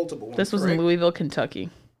 at multiple ones. This was in Louisville,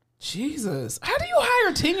 Kentucky. Jesus. How do you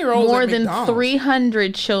hire 10-year-olds More at than McDonald's?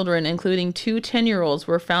 300 children, including 2 10-year-olds,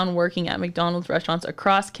 were found working at McDonald's restaurants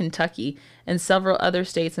across Kentucky and several other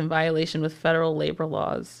states in violation with federal labor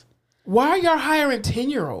laws. Why are y'all hiring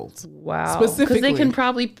 10-year-olds? Wow. Specifically.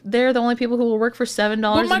 Because they're the only people who will work for $7 an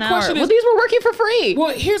hour. Question is, well, these were working for free.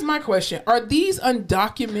 Well, here's my question. Are these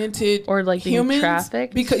undocumented Or like being humans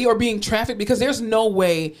trafficked? or being trafficked? Because there's no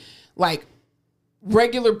way like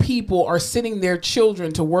regular people are sending their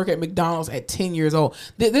children to work at McDonald's at 10 years old.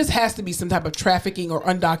 This has to be some type of trafficking or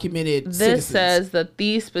undocumented This citizens. says that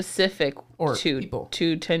these specific Or two people.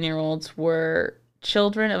 10-year-olds were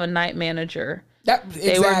children of a night manager.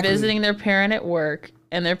 They Were visiting their parent at work,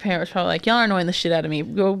 and their parents were probably like, y'all are annoying the shit out of me.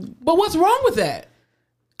 Go. But what's wrong with that?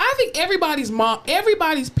 I think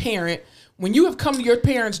everybody's parent, when you have come to your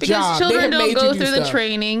parents' Because job, they children have don't made go you do through the stuff.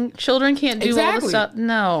 training. Children can't do all the Exactly. stuff.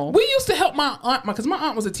 No. We used to help my aunt, because my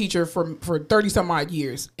aunt was a teacher for 30 some odd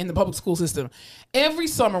years in the public school system. Every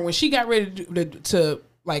summer when she got ready to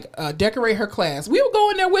decorate her class, we would go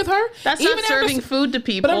in there with her. That's Even not after serving food to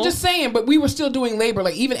people. But I'm just saying, but we were still doing labor.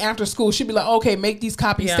 Like even after school, she'd be like, okay, make these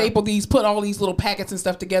copies, Yeah. staple these, put all these little packets and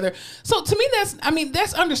stuff together. So to me,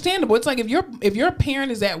 that's understandable. It's like if your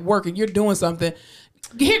parent is at work and you're doing something,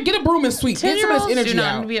 here, get a broom and sweep. Get some of this 10-year-olds energy do not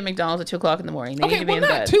out. need to be at McDonald's at 2 o'clock in the morning. They need Okay, to be well in not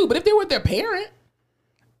bed. too, but if they're with their parent,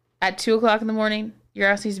 At 2 o'clock in the morning, your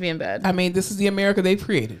ass needs to be in bed. I mean, this is the America they've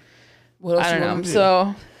created. What else I you don't want know. to do?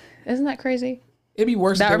 So, isn't that crazy? It'd be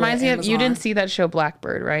worse. if That they were reminds at me of, you Amazon. didn't see that show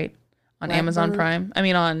Blackbird, right? On Amazon Blackbird? Prime. I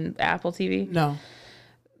mean, on Apple TV. No.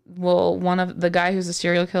 Well, one of the guy who's a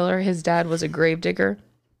serial killer, his dad was a grave digger,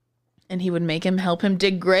 and he would make him help him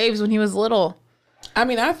dig graves when he was little. I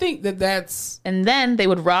mean, I think that's And then they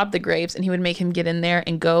would rob the graves, and he would make him get in there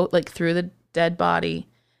and go like through the dead body,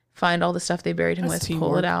 find all the stuff they buried him with, pull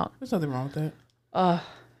teamwork. it out. There's nothing wrong with that.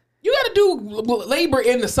 You got to do labor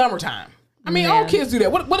in the summertime. I mean, all Man. kids do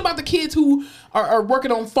that. What about the kids who are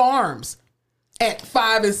working on farms at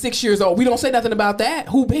 5 and 6 years old? We don't say nothing about that.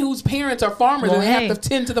 Whose parents are farmers Well, and they hey, have to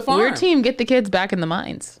tend to the farm. Your team, get the kids back in the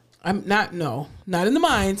mines. I'm not in the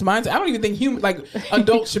mines. Mines. I don't even think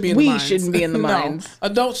adults should be in the We mines. shouldn't be in the No, mines.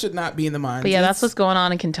 adults should not be in the mines. But yeah, that's what's going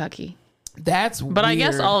on in Kentucky. But I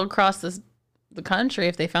guess all across the country,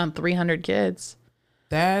 if they found 300 kids.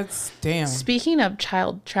 That's damn. Speaking of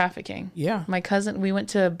child trafficking, Yeah. my cousin, we went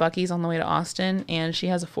to Buc-ee's on the way to Austin, and she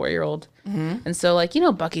has a 4-year-old. Mm-hmm. And so,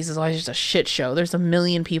 Buc-ee's is always just a shit show. There's a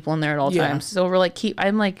million people in there at all Yeah. times. So we're like,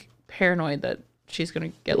 I'm like paranoid that she's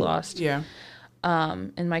going to get lost. Yeah.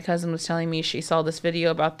 And my cousin was telling me she saw this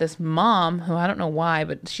video about this mom who, I don't know why,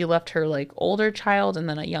 but she left her like older child and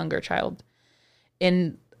then a younger child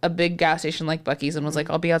in a big gas station like Buc-ee's and was like,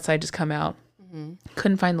 I'll be outside, just come out.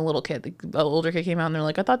 Couldn't find the little kid. The older kid came out and they're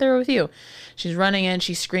like, I thought they were with you. She's running in,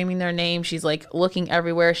 she's screaming their name, she's like looking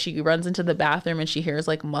everywhere. She runs into the bathroom and she hears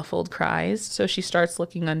like muffled cries. So she starts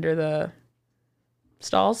looking under the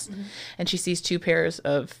stalls and she sees 2 pairs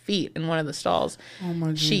of feet in one of the stalls. Oh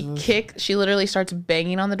my Jesus. She literally starts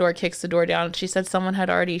banging on the door, kicks the door down. She said someone had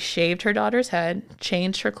already shaved her daughter's head,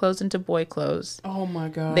 changed her clothes into boy clothes. Oh my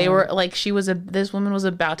God. They were like, this woman was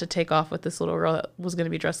about to take off with this little girl that was going to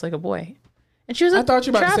be dressed like a boy. And she was I thought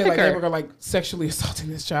you were about to say like trafficker. they were like sexually assaulting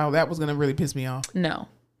this child. That was gonna really piss me off. No.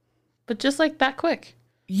 But just like that quick.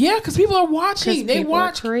 Yeah, because people are watching. 'Cause They people are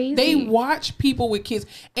watch. crazy. They watch people with kids,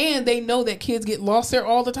 and they know that kids get lost there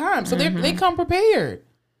all the time. So Mm-hmm. they come prepared.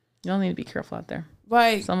 You'll need to be careful out there.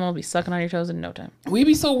 Like Someone will be sucking on your toes in no time. we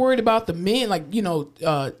be so worried about the men,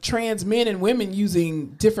 trans men and women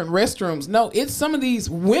using different restrooms. No, it's some of these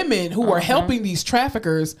women who are helping these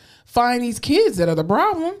traffickers find these kids that are the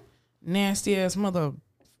problem. Nasty ass mother.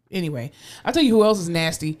 Anyway, I'll tell you who else is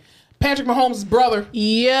nasty. Patrick Mahomes' brother.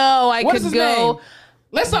 Yo, I What is could his go name?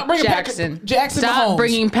 Let's not bring Jackson. Jackson Stop Mahomes.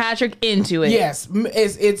 bringing Patrick into it. Yes,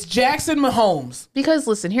 it's Jackson Mahomes. Because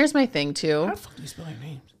listen, here's my thing too. How the fuck do you spell your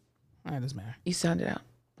names? All right, doesn't matter. You sound it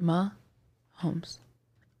out. Holmes.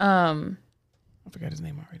 I forgot his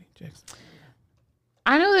name already. Jackson.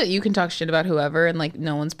 I know that you can talk shit about whoever and like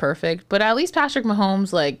no one's perfect, but at least Patrick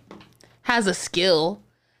Mahomes like has a skill,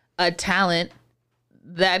 a talent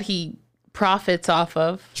that he profits off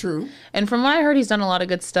of. True. And from what I heard, he's done a lot of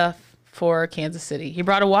good stuff for Kansas City. He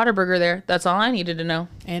brought a Whataburger there. That's all I needed to know.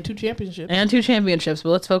 And 2 championships. And 2 championships, but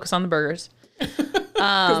let's focus on the burgers.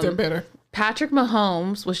 Because they're better. Patrick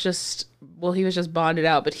Mahomes was he was just bonded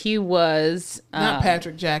out, but he was Not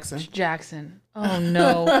Patrick Jackson. Jackson. Oh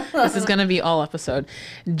no. This is going to be all episode.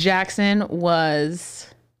 Jackson was,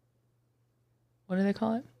 what do they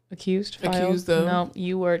call it? Accused? Filed? Accused of? No,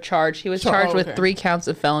 you were charged. He was charged with 3 counts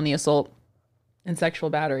of felony assault and sexual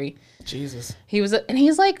battery. Jesus. He was, and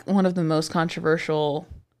he's like one of the most controversial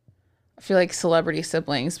I feel like celebrity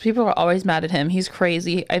siblings. People are always mad at him. He's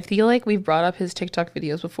crazy. I feel like we've brought up his TikTok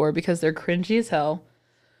videos before because they're cringy as hell.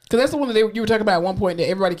 Because that's the one that you were talking about at one point that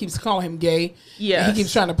everybody keeps calling him gay. Yeah. He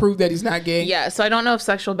keeps trying to prove that he's not gay. Yeah. So I don't know if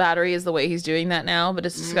sexual battery is the way he's doing that now, but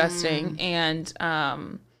it's disgusting. And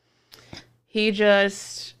he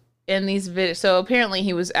just, in these videos, so apparently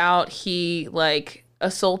he was out, he like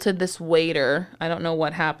assaulted this waiter. I don't know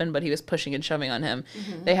what happened, but he was pushing and shoving on him.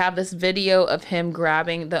 They have this video of him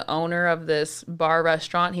grabbing the owner of this bar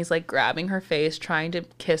restaurant. He's like grabbing her face, trying to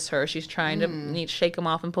kiss her. She's trying to shake him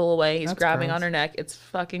off and pull away. He's grabbing on her neck. It's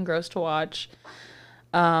fucking gross to watch.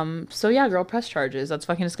 So yeah, girl, press charges. That's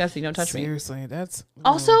fucking disgusting. Don't touch me. Seriously, that's...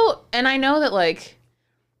 Also, and I know that like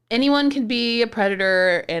anyone can be a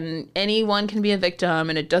predator and anyone can be a victim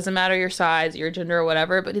and it doesn't matter your size, your gender or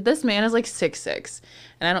whatever, but this man is like 6'6",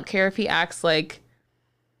 and I don't care if he acts like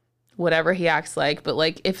whatever he acts like, but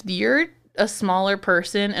like if you're a smaller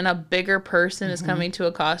person and a bigger person is coming to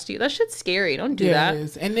accost you, that shit's scary. Don't do that. It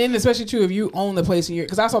is. And then especially too if you own the place and you're,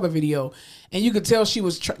 because I saw the video and you could tell she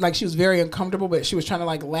was she was very uncomfortable, but she was trying to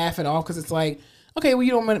like laugh it off because it's like, okay, well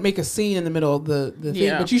you don't want to make a scene in the middle of the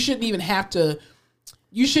thing, but you shouldn't even have to.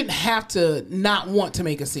 You shouldn't have to not want to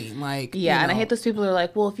make a scene. Like, yeah, and I hate those people who are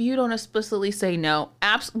like, well, if you don't explicitly say no,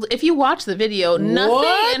 if you watch the video,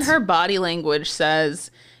 nothing in her body language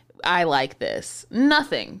says, I like this.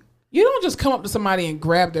 Nothing. You don't just come up to somebody and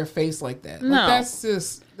grab their face like that. No. Like,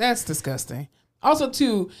 that's disgusting. Also,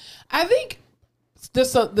 too, I think the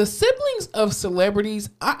siblings of celebrities,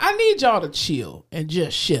 I need y'all to chill and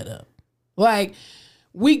just shut up. Like,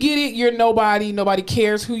 we get it. You're nobody. Nobody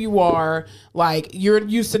cares who you are. Like, you're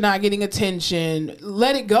used to not getting attention.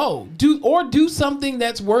 Let it go. Do something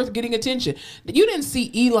that's worth getting attention. You didn't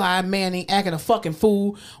see Eli Manning acting a fucking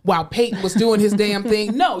fool while Peyton was doing his damn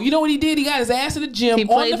thing. No, you know what he did? He got his ass in the gym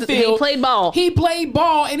on the field. He played ball. He played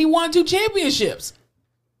ball and he won 2 championships.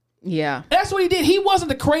 Yeah. That's what he did. He wasn't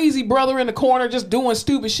the crazy brother in the corner just doing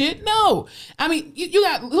stupid shit. No. I mean, you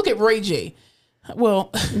got look at Ray J.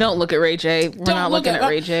 Well, don't look at Ray J. We're not looking at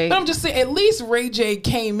Ray J. But I'm just saying, at least Ray J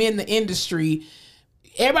came in the industry.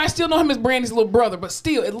 Everybody still know him as Brandy's little brother, but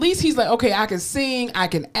still, at least he's like, okay, I can sing, I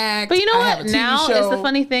can act. But you know I have what? a TV Now show. is the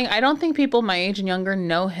funny thing. I don't think people my age and younger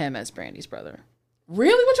know him as Brandy's brother.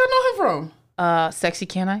 Really? What y'all know him from? Sexy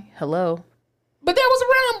Can I? Hello. But that was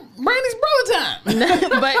around Brandy's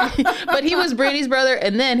brother time. but he was Brandy's brother,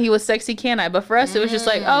 and then he was Sexy Can I. But for us, it was just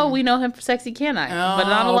like, oh, we know him for Sexy Can I. But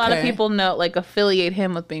not a lot of people know, like, affiliate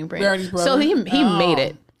him with being Brandy's brother. So he made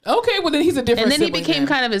it. Okay, well then he's a different. And then he sibling became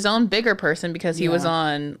kind of his own bigger person because he was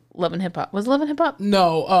on Love and Hip Hop. Was Love and Hip Hop?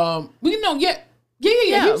 No, we know yet.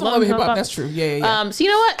 Yeah. He was on Love and Hip Hop. That's true. Yeah. So you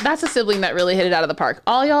know what? That's a sibling that really hit it out of the park.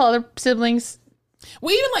 All y'all other siblings.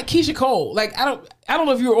 Well, even like Keisha Cole, like I don't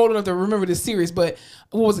know if you were old enough to remember this series, but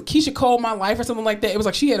what was it, Keisha Cole, My Life or something like that? It was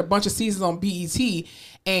like she had a bunch of seasons on BET,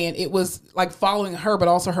 and it was like following her, but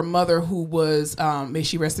also her mother, who was may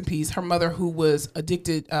she rest in peace. Her mother, who was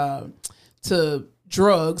addicted to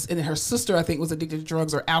drugs, and then her sister, I think, was addicted to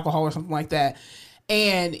drugs or alcohol or something like that.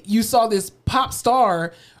 And you saw this pop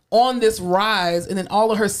star on this rise, and then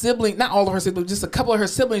all of her siblings, not all of her siblings, just a couple of her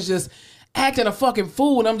siblings just acting a fucking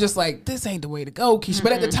fool. And I'm just like, this ain't the way to go, Keisha.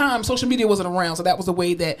 But at the time, social media wasn't around, so that was the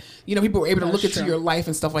way that, you know, people were able to look into your life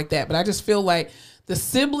and stuff like that. But I just feel like the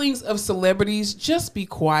siblings of celebrities, just be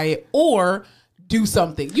quiet or do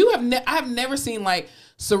something. I've never seen like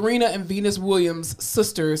Serena and Venus Williams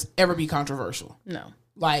sisters ever be controversial. No.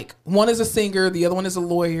 Like, one is a singer, the other one is a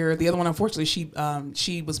lawyer. The other one, unfortunately,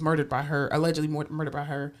 she was murdered by her, allegedly murdered by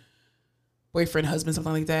her boyfriend, husband,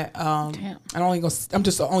 something like that. Damn. I'm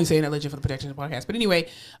just only saying that legend for the protection of the podcast. But anyway,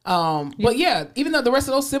 but yeah, even though the rest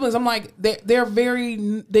of those siblings, I'm like, they live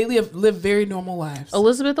very normal lives.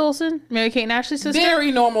 Elizabeth Olsen, Mary-Kate and Ashley's sister.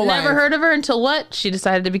 Very normal lives. Never heard of her until what? She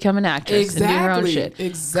decided to become an actress and do her own shit.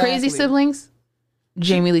 Exactly. Crazy siblings.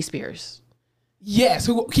 Jamie Lee Spears. Yes,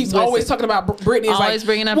 who keeps always talking about Britney. Always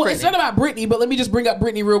bringing up Britney. It's not about Britney, but let me just bring up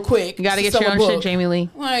Britney real quick. You got to get your own shit, Jamie Lee.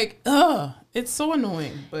 Like, it's so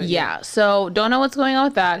annoying. But yeah, so don't know what's going on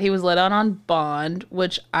with that. He was let out on bond,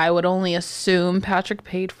 which I would only assume Patrick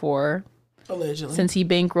paid for. Allegedly. Since he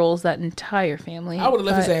bankrolls that entire family. I would have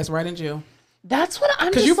left his ass right in jail. That's what I'm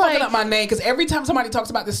just because you're fucking up my name. Because every time somebody talks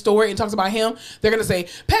about this story and talks about him, they're gonna say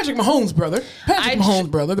Patrick Mahomes' brother,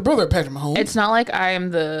 the brother of Patrick Mahomes. It's not like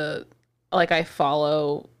I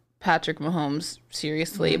follow Patrick Mahomes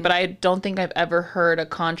seriously, but I don't think I've ever heard a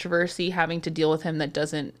controversy having to deal with him that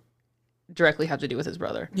doesn't directly have to do with his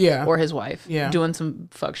brother, or his wife, doing some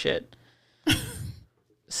fuck shit.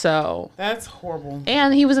 So that's horrible.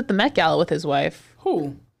 And he was at the Met Gala with his wife.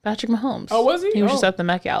 Who? Patrick Mahomes. Oh, was he? He was just at the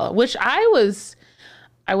Met Gala, which I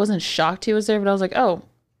I wasn't shocked he was there, but I was like, oh,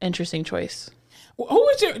 interesting choice. Who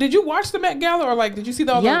was did you watch the Met Gala or like did you see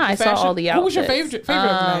all the I fashion? saw all the outfits. Who was your favorite of the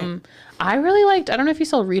night? I really liked, I don't know if you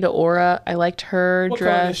saw Rita Ora. I liked her What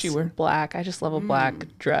color dress. did she wear? Black. I just love a black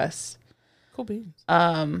dress. Cool beans.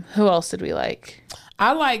 Who else did we like?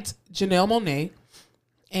 I liked Janelle Monáe.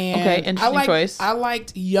 And Okay, interesting choice. I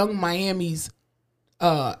liked Young Miami's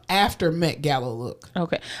after Met Gala look.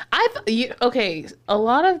 Okay. A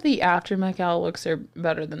lot of the after Met Gala looks are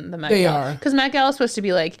better than the Met They Gala. are. Because Met Gala is supposed to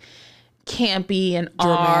be like campy and art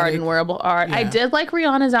Dramatic. and wearable art. Yeah. I did like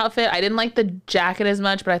Rihanna's outfit. I didn't like the jacket as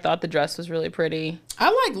much, but I thought the dress was really pretty. I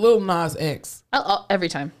like Lil Nas X. Every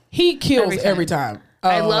time. He kills every time.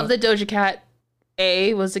 I love the Doja Cat.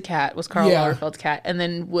 Was Carl Yeah. Lagerfeld's cat, and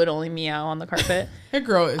then would only meow on the carpet. That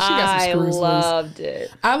girl, she got some screws loose. I loved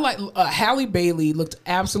it. I like Halle Bailey looked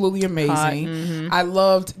absolutely amazing. I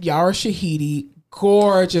loved Yara Shahidi,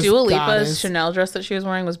 gorgeous Dua Lipa's goddess. Chanel dress that she was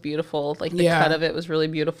wearing was beautiful. Like the Yeah. cut of it was really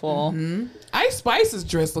beautiful. Ice Spice's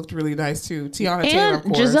dress looked really nice too. Tiana Taylor, of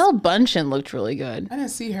And course. Giselle Bundchen looked really good. I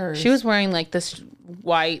didn't see her. She was wearing like this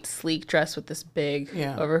white sleek dress with this big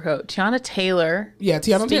overcoat. Tiana Taylor.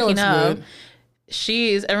 Tiana Taylor's good.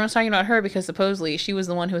 Everyone's talking about her because supposedly she was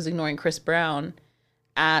the one who was ignoring Chris Brown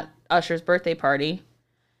at Usher's birthday party,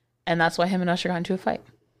 and that's why him and Usher got into a fight.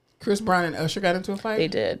 Chris Brown and Usher got into a fight? They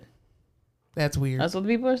did. That's weird. That's what the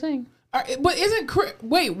people are saying. But isn't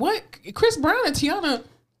what? Chris Brown and Tiana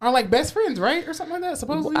are like best friends, right? Or something like that,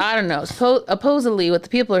 supposedly? I don't know. Supposedly, what the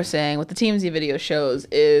people are saying, what the TMZ video shows,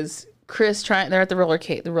 is they're at the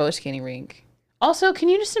roller skating rink. Also, can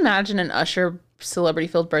you just imagine an Usher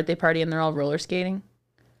celebrity-filled birthday party and they're all roller skating?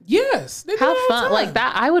 Yes. They do How all the fun. time. Like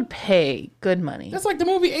that, I would pay good money. That's like the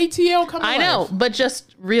movie ATL coming I know, but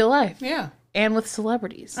just real life. Yeah. And with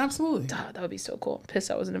celebrities. Absolutely. That would be so cool. Pissed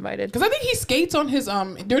I wasn't invited. Because I think he skates on his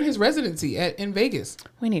during his residency in Vegas.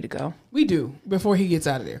 We need to go. We do before he gets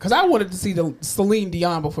out of there. Because I wanted to see the Celine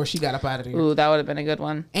Dion before she got up out of there. Ooh, that would have been a good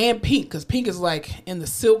one. And Pink, because Pink is like in the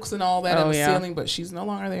silks and all that Oh, and the yeah. ceiling, but she's no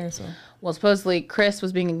longer there. So Well, supposedly Chris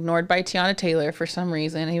was being ignored by Tiana Taylor for some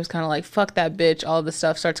reason. He was kind of like, fuck that bitch. All of this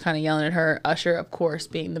stuff, starts kind of yelling at her. Usher, of course,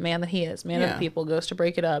 being the man that he is, man of the people, goes to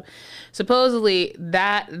break it up. Supposedly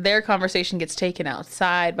their conversation gets taken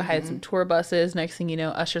outside behind some tour buses. Next thing you know,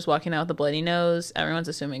 Usher's walking out with a bloody nose. Everyone's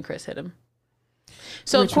assuming Chris hit him.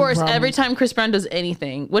 So, of course, every time Chris Brown does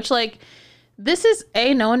anything, which, like, this is,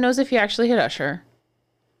 A, no one knows if he actually hit Usher.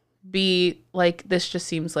 B, like, this just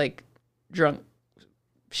seems like drunk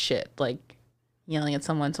shit. Like, yelling at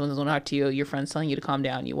someone doesn't want to talk to you, your friend's telling you to calm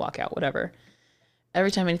down, you walk out, whatever. Every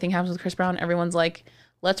time anything happens with Chris Brown, everyone's like,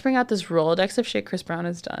 let's bring out this Rolodex of shit Chris Brown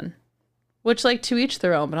has done. Which, like, to each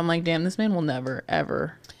their own. But I'm like, damn, this man will never,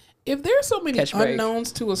 ever. if there's so many Catch break.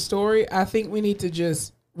 unknowns to a story, I think we need to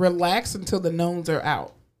just relax until the knowns are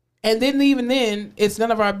out. And then even then, it's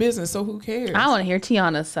none of our business, so who cares? I want to hear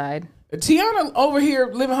Tiana's side. Tiana over here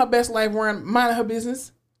living her best life, minding her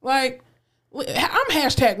business. Like, I'm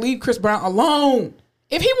hashtag leave Chris Brown alone.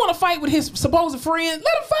 If he want to fight with his supposed friend,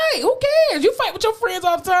 let him fight. Who cares? You fight with your friends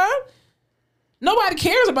all the time. Nobody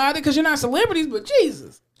cares about it because you're not celebrities, but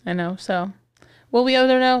Jesus. I know, so... Will we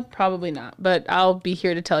ever know? Probably not. But I'll be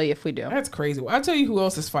here to tell you if we do. That's crazy. Well, I'll tell you who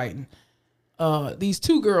else is fighting. These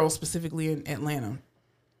two girls specifically in Atlanta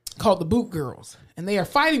called the Boot Girls. And they are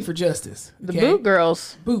fighting for justice. The Boot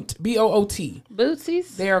Girls. Boot. B-O-O-T.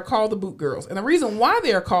 Bootsies? They are called the Boot Girls. And the reason why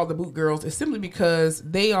they are called the Boot Girls is simply because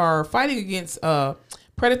they are fighting against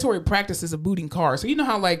predatory practices of booting cars. So you know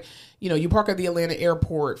how, like, you know, you park at the Atlanta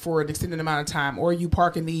airport for an extended amount of time, or you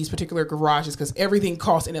park in these particular garages because everything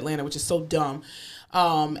costs in Atlanta, which is so dumb.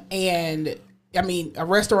 And I mean, a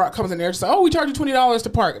restaurant comes in there and says, "Oh, we charge you $20 to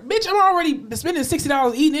park." Bitch, I'm already spending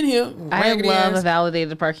 $60 eating in here. I Raggedy love ass. a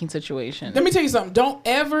validated parking situation. Let me tell you something. Don't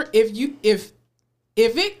ever, if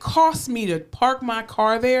it costs me to park my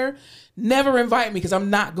car there, never invite me because I'm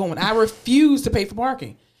not going. I refuse to pay for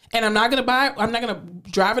parking. And I'm not going to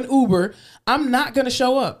drive an Uber. I'm not going to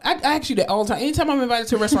show up. I ask you that all the time. Anytime I'm invited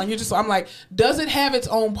to a restaurant, I'm like, does it have its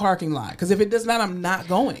own parking lot? Because if it does not, I'm not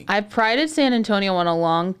going. I prided San Antonio on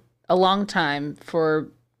a long time for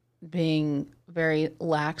being very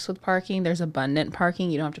lax with parking. There's abundant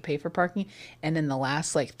parking. You don't have to pay for parking. And in the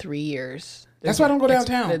last like 3 years, That's why I don't go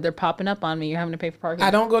downtown. They're popping up on me. You're having to pay for parking.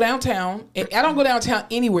 I don't go downtown. I don't go downtown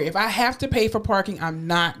anywhere. If I have to pay for parking, I'm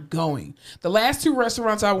not going. The last two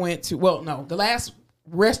restaurants I went to, the last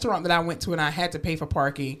restaurant that I went to and I had to pay for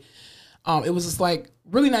parking, it was this like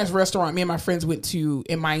really nice restaurant me and my friends went to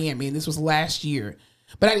in Miami, and this was last year.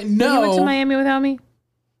 But I didn't know. You went to Miami without me?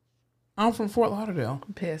 I'm from Fort Lauderdale.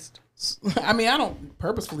 I'm pissed. I mean, I don't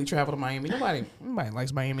purposefully travel to Miami. Nobody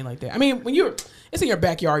likes Miami like that. I mean, when it's in your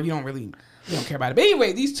backyard, you don't care about it. But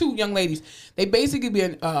anyway, these two young ladies, they basically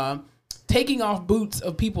been taking off boots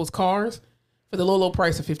of people's cars for the low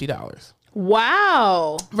price of $50.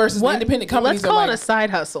 Wow. Versus the independent companies. Let's call it a side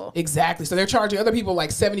hustle. Exactly. So they're charging other people like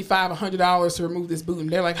 $75, $100 to remove this boot, and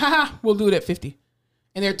they're like, haha, we'll do it at $50.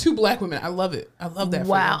 And they're two black women. I love it. I love that.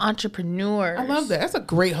 Wow, entrepreneurs. I love that. That's a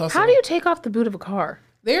great hustle. How do you take off the boot of a car?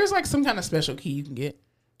 There's like some kind of special key you can get.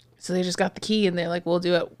 So they just got the key and they're like, we'll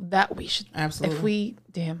do it. That we should. Absolutely.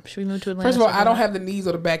 Should we move to Atlanta? First of all, I don't have the knees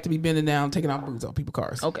or the back to be bending down, taking off boots off people's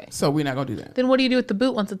cars. Okay. So we're not going to do that. Then what do you do with the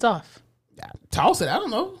boot once it's off? Toss it. I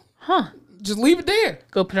don't know. Huh. Just leave it there.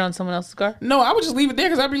 Go put it on someone else's car? No, I would just leave it there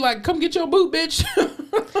because I'd be like, come get your boot, bitch.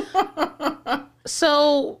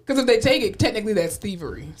 So. Because if they take it, technically that's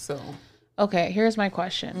thievery. So. Okay, here's my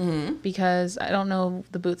question. Because I don't know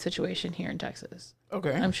the boot situation here in Texas.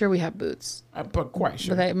 Okay. I'm sure we have boots. I'm quite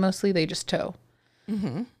sure. But mostly they just tow.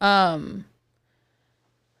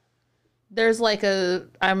 There's like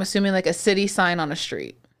I'm assuming like a city sign on a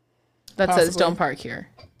street that says don't park here.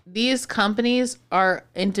 These companies are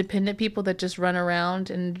independent people that just run around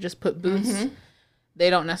and just put boots. They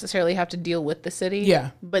don't necessarily have to deal with the city.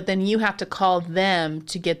 Yeah. But then you have to call them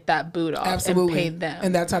to get that boot off. Absolutely. And pay them.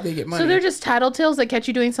 And that's how they get money. So they're just tattletales that catch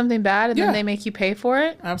you doing something bad and then they make you pay for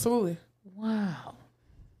it? Absolutely. Wow.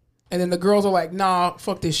 And then the girls are like, nah,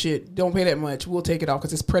 fuck this shit. Don't pay that much. We'll take it off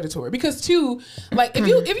because it's predatory. Because too, like if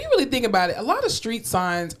you really think about it, a lot of street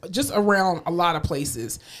signs just around a lot of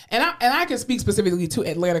places. And I can speak specifically to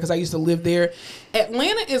Atlanta because I used to live there.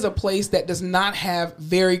 Atlanta is a place that does not have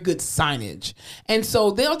very good signage. And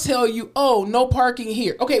so they'll tell you, oh, no parking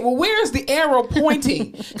here. Okay, well, where's the arrow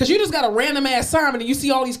pointing? Because you just got a random ass sign and you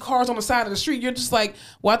see all these cars on the side of the street. You're just like,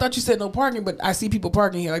 well, I thought you said no parking, but I see people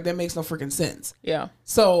parking here. Like that makes no freaking sense. Yeah.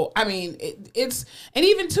 So, I mean, it's, and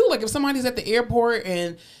even too, like if somebody's at the airport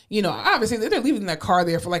and, you know, obviously they're leaving that car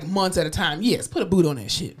there for like months at a time. Yes, put a boot on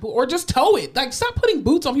that shit. Or just tow it. Like stop putting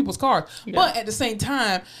boots on people's cars. Yeah. But at the same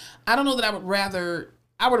time, I don't know that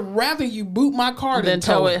I would rather you boot my car than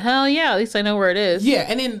tow it. Hell yeah, at least I know where it is. Yeah,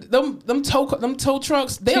 and then them tow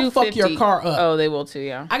trucks, they'll fuck your car up. Oh, they will too,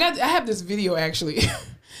 yeah. I have this video actually.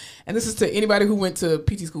 And this is to anybody who went to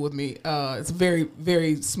PT school with me. It's a very,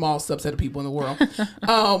 very small subset of people in the world.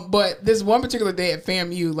 But this one particular day at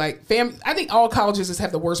FAMU, I think all colleges just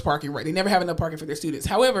have the worst parking, right? They never have enough parking for their students.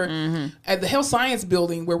 However, at the health science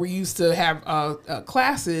building where we used to have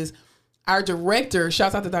classes, our director,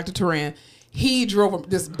 shouts out to Dr. Turan, he drove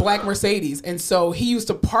this black Mercedes. And so he used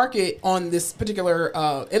to park it on this particular,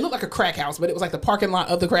 it looked like a crack house, but it was like the parking lot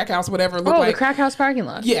of the crack house, whatever. The crack house parking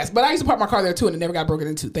lot. Yes, but I used to park my car there too and it never got broken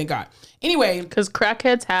into, thank God. Anyway. Because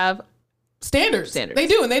crackheads have standards. They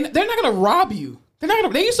do, and they're not going to rob you.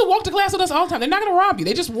 They used to walk to class with us all the time. They're not going to rob you.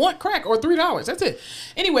 They just want crack or $3. That's it.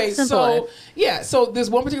 Anyway, so this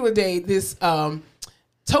one particular day, this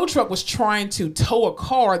tow truck was trying to tow a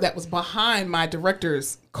car that was behind my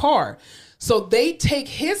director's car. So they take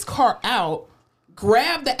his car out,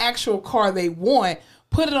 grab the actual car they want,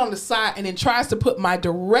 put it on the side, and then tries to put my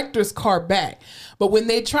director's car back. But when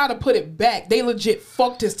they try to put it back, they legit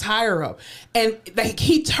fucked his tire up. And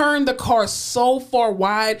he turned the car so far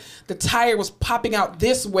wide, the tire was popping out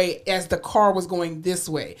this way as the car was going this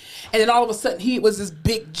way. And then all of a sudden, he was this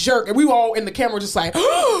big jerk. And we were all in the camera just like,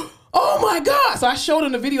 oh my God. So I showed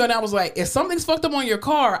him the video and I was like, if something's fucked up on your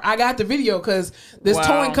car, I got the video because this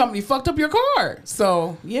towing company fucked up your car.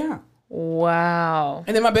 So, yeah. Wow.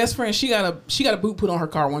 And then my best friend, she got a boot put on her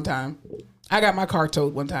car one time. I got my car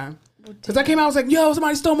towed one time. Because I came out, I was like, yo,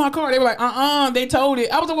 somebody stole my car. They were like, they towed it.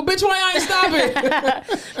 I was like, well, bitch, why I ain't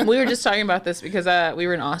stop it? We were just talking about this because we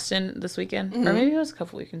were in Austin this weekend. Or maybe it was a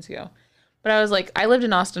couple weekends ago. But I was like, I lived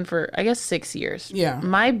in Austin for, I guess, 6 years. Yeah.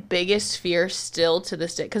 My biggest fear still to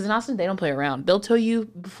this day, because in Austin, they don't play around. They'll tow you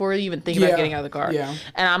before you even think about getting out of the car. Yeah.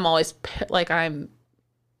 And I'm always, I'm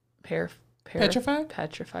petrified? Petrified.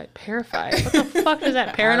 What the fuck is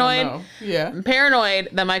that? Paranoid? I don't know. Yeah. I'm paranoid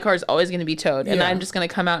that my car is always going to be towed. And I'm just going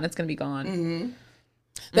to come out and it's going to be gone. Mm-hmm.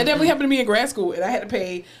 That definitely happened to me in grad school. And I had to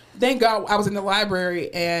pay, thank God I was in the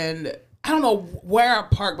library. And I don't know where I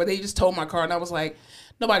parked, but they just towed my car. And I was like,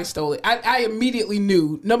 nobody stole it. I immediately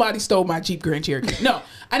knew nobody stole my Jeep Grand Cherokee. No,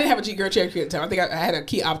 I didn't have a Jeep Grand Cherokee at the time. I think I had a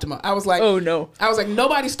Kia Optima. I was like, oh no. I was like,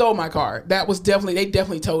 nobody stole my car. That was they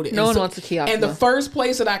definitely towed it. No one wants a Kia Optima. And the first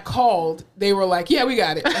place that I called, they were like, yeah, we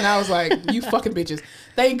got it. And I was like, you fucking bitches.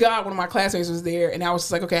 Thank God one of my classmates was there. And I was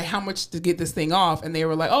just like, okay, how much to get this thing off? And they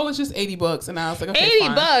were like, oh, it's just $80. And I was like, okay,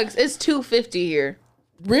 $80? It's $250 here.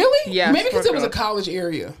 Really? Yeah. Maybe because it was a college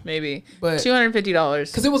area. Maybe. But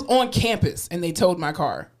 $250. Because it was on campus and they towed my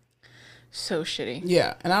car. So shitty.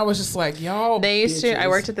 Yeah, and I was just like, y'all. They used to. I bitches.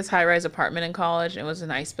 worked at this high-rise apartment in college, and it was a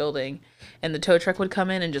nice building, and the tow truck would come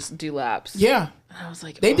in and just do laps. Yeah, And I was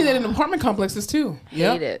like, they did that in apartment complexes too.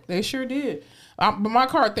 Hate it. They sure did. But my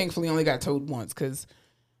car thankfully only got towed once because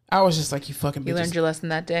I was just like, you fucking bitches. You learned your lesson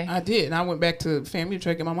that day. I did, and I went back to family to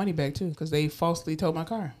try to get my money back too because they falsely towed my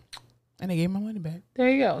car, and they gave my money back. There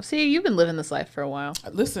you go. See, you've been living this life for a while.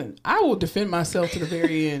 Listen, I will defend myself to the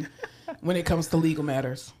very end when it comes to legal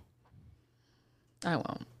matters. I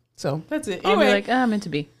won't. So that's it. I'll Anyway, be like, I'm meant to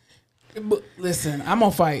be. but listen, I'm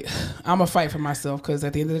gonna fight. I'm gonna fight for myself because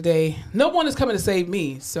at the end of the day, no one is coming to save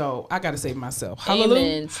me. So I got to save myself. Hallelujah.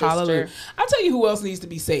 Amen, sister. Hallelujah. I'll tell you who else needs to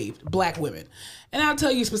be saved: Black women. And I'll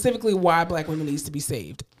tell you specifically why Black women needs to be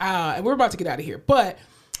saved. And we're about to get out of here, but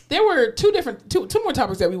there were two more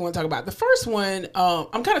topics that we want to talk about. The first one,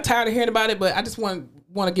 I'm kind of tired of hearing about it, but I just want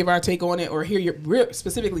to give our take on it or hear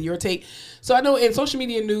specifically your take. So I know in social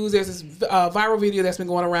media news, there's this viral video that's been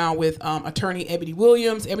going around with attorney Ebony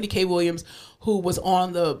K. Williams, who was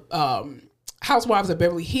on the Housewives of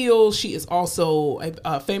Beverly Hills. She is also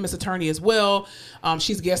a famous attorney as well.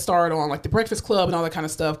 She's guest starred on like The Breakfast Club and all that kind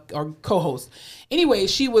of stuff, or co-host. Anyway,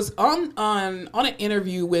 she was on an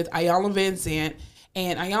interview with Iyanla Vanzant.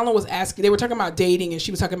 And Iyanla was asking, they were talking about dating, and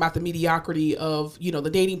she was talking about the mediocrity of, the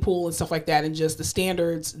dating pool and stuff like that, and just the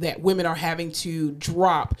standards that women are having to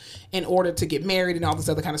drop in order to get married and all this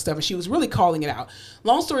other kind of stuff. And she was really calling it out.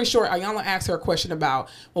 Long story short, Iyanla asked her a question about,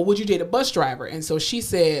 well, would you date a bus driver? And so she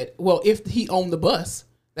said, well, if he owned the bus,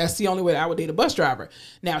 that's the only way that I would date a bus driver.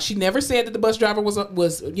 Now, she never said that the bus driver was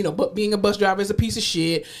but being a bus driver is a piece of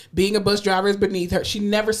shit. Being a bus driver is beneath her. She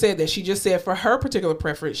never said that. She just said for her particular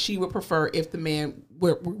preference, she would prefer if the man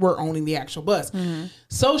were owning the actual bus. Mm-hmm.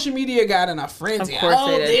 Social media got in a frenzy. Of course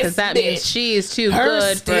they did, because that means she is too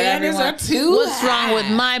good for everyone. Are too What's high. wrong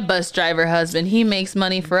with my bus driver husband? He makes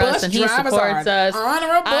money for us and he supports us.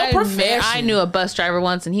 Honorable profession. I knew a bus driver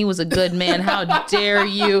once and he was a good man. How dare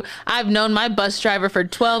you? I've known my bus driver for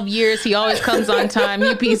 12 years. He always comes on time.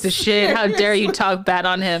 You piece of shit. How dare you talk bad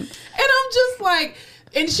on him? And I'm just like,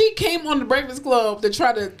 and she came on The Breakfast Club to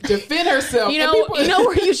try to defend herself. You know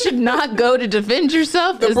where you should not go to defend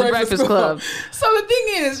yourself is The Breakfast Club. So the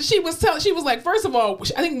thing is, she was like, first of all,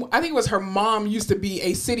 I think it was her mom used to be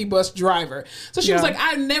a city bus driver. So she was like,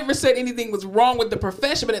 I never said anything was wrong with the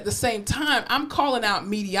profession, but at the same time, I'm calling out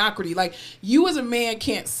mediocrity. Like, you as a man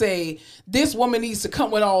can't say this woman needs to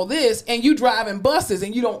come with all this, and you driving buses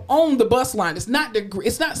and you don't own the bus line. It's not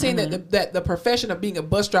saying that the profession of being a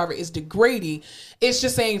bus driver is degrading. It's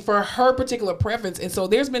just saying for her particular preference. And so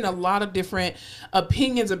there's been a lot of different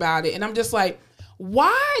opinions about it. And I'm just like,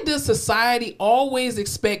 why does society always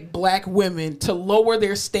expect Black women to lower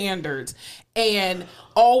their standards and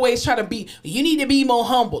always try to you need to be more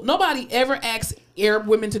humble? Nobody ever asks Arab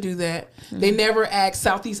women to do that. Mm-hmm. They never ask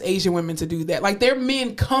Southeast Asian women to do that. Like, their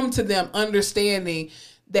men come to them understanding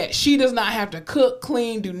that she does not have to cook,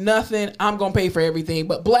 clean, do nothing. I'm going to pay for everything.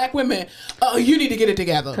 But Black women, you need to get it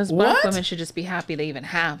together. Because Black women should just be happy they even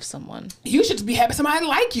have someone. You should be happy somebody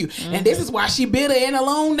like you. Mm-hmm. And this is why she bitter and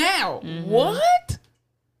alone now. Mm-hmm. What?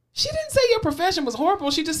 She didn't say your profession was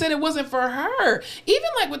horrible. She just said it wasn't for her. Even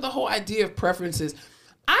like with the whole idea of preferences,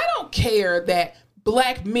 I don't care that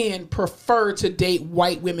Black men prefer to date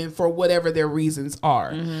white women for whatever their reasons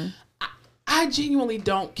are. Mm-hmm. I genuinely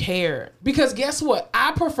don't care, because guess what?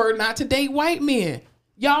 I prefer not to date white men.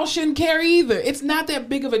 Y'all shouldn't care either. It's not that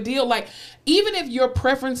big of a deal. Like, even if your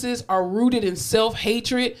preferences are rooted in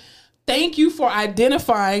self-hatred, thank you for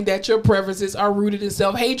identifying that your preferences are rooted in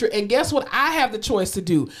self-hatred. And guess what? I have the choice to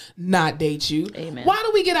do. Not date you. Amen. Why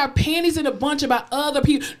do we get our panties in a bunch about other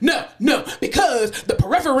people? No, because the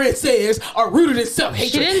preferences are rooted in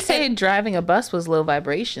self-hatred. She didn't say driving a bus was low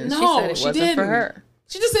vibrations. No, she said it wasn't for her.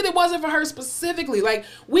 She just said it wasn't for her specifically. Like,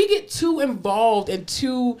 we get too involved and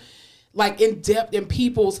too in depth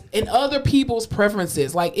in other people's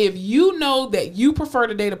preferences. Like, if you know that you prefer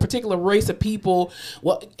to date a particular race of people,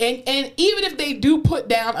 well, and even if they do put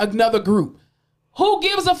down another group, who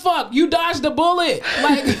gives a fuck? You dodged the bullet.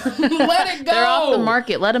 Like, let it go. They're off the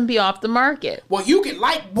market. Let them be off the market. Well, you can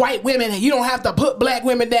like white women and you don't have to put Black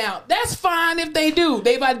women down. That's fine if they do.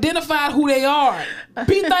 They've identified who they are.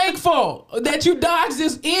 Be thankful that you dodged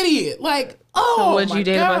this idiot. Like, so would you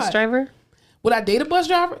date a bus driver? Would I date a bus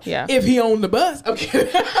driver? Yeah. If he owned the bus.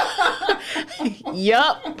 Okay.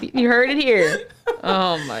 Yup. You heard it here.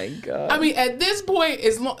 Oh my God. I mean, at this point,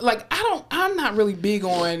 I'm not really big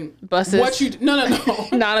on buses. No.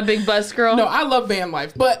 Not a big bus girl. No, I love van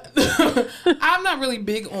life, but I'm not really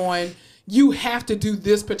big on you have to do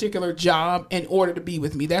this particular job in order to be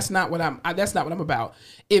with me. That's not what I'm about.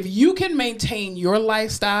 If you can maintain your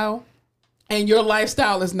lifestyle and your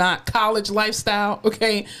lifestyle is not college lifestyle,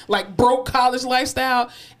 okay, like broke college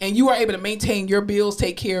lifestyle, and you are able to maintain your bills,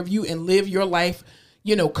 take care of you, and live your life,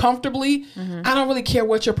 you know, comfortably, I don't really care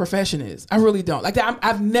what your profession is. I really don't. Like,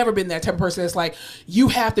 I've never been that type of person that's like, you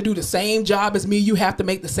have to do the same job as me. You have to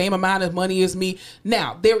make the same amount of money as me.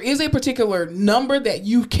 Now, there is a particular number that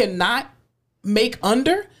you cannot make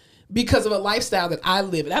under because of a lifestyle that I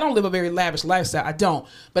live in. I don't live a very lavish lifestyle. I don't.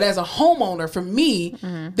 But as a homeowner, for me,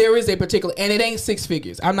 there is a particular, and it ain't six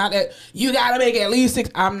figures. I'm not at, you got to make at least six.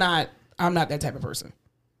 I'm not that type of person.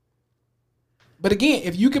 But again,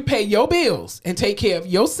 if you can pay your bills and take care of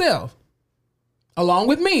yourself along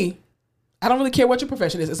with me, I don't really care what your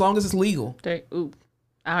profession is as long as it's legal. I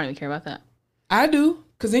don't even care about that. I do,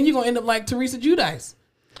 because then you're going to end up like Teresa Giudice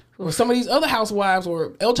or some of these other housewives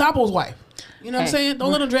or El Chapo's wife. You know what I'm saying?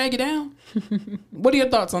 Don't let them drag you down. What are your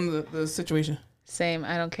thoughts on the situation? Same.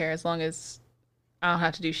 I don't care as long as I don't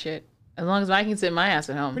have to do shit. As long as I can sit my ass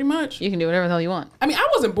at home. Pretty much. You can do whatever the hell you want. I mean, I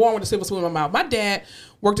wasn't born with a silver spoon in my mouth. My dad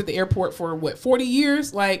worked at the airport for 40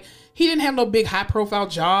 years. Like, he didn't have no big high profile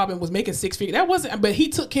job and was making six figures. That wasn't, but he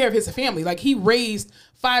took care of his family. Like, he raised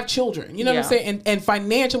 5 children, you know what I'm saying? And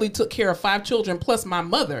financially took care of 5 children plus my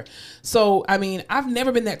mother. So, I mean, I've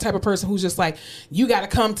never been that type of person who's just like, you got to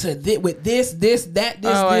come to with this,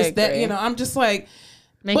 that, you know, I'm just like,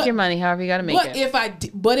 make your money however you got to make it.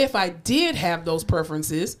 If I did have those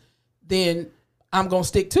preferences, then I'm going to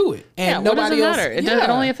stick to it. And nobody else. Matter. It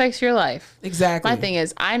only affects your life. Exactly. My thing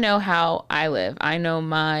is, I know how I live. I know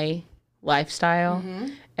my lifestyle,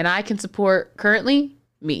 and I can support currently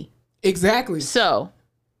me. Exactly. So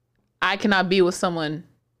I cannot be with someone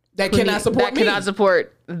that cannot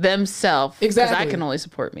support themselves. Exactly. Because I can only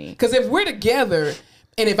support me. Because if we're together,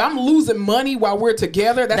 and if I'm losing money while we're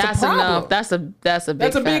together, that's a problem. Enough. That's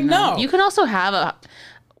a big no. You can also have a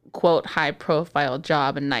quote high profile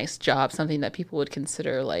job, a nice job, something that people would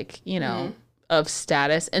consider like, you know, of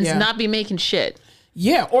status, and not be making shit.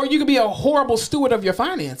 Yeah, or you could be a horrible steward of your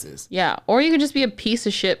finances. Yeah, or you could just be a piece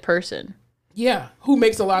of shit person. Yeah, who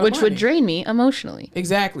makes a lot of money. Which would drain me emotionally.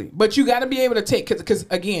 Exactly. But you got to be able to take, because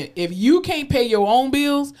again, if you can't pay your own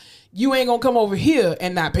bills, you ain't going to come over here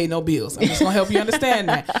and not pay no bills. I'm just going to help you understand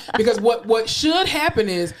that. Because what should happen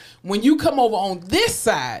is when you come over on this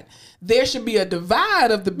side, there should be a divide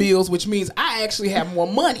of the bills, which means I actually have more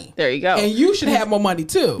money. There you go. And you should have more money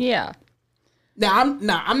too. Yeah. Now, I'm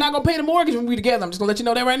not going to pay the mortgage when we're together. I'm just going to let you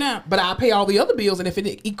know that right now. But I'll pay all the other bills. And if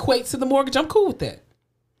it equates to the mortgage, I'm cool with that.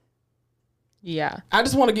 Yeah. I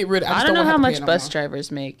just want to get rid of it. I don't know how much bus drivers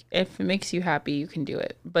make. If it makes you happy, you can do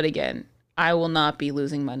it. But again, I will not be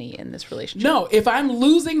losing money in this relationship. No, if I'm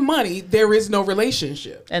losing money, there is no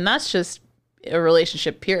relationship. And that's just a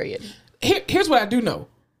relationship, period. Here's what I do know.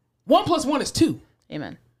 1 + 1 is 2.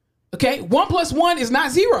 Amen. Okay? 1 + 1 is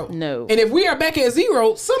not 0. No. And if we are back at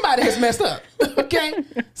 0, somebody has messed up. Okay?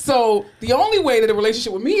 So the only way that a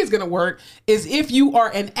relationship with me is going to work is if you are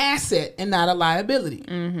an asset and not a liability.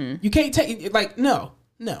 You can't take, like, no.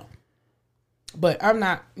 But I'm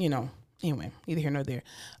not, you know, anyway, neither here nor there.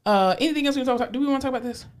 Anything else we want to talk about? Do we want to talk about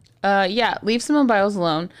this? Yeah, leave Simone Biles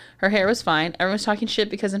alone. Her hair was fine. Everyone's talking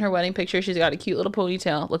shit because in her wedding picture, she's got a cute little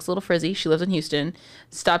ponytail. Looks a little frizzy. She lives in Houston.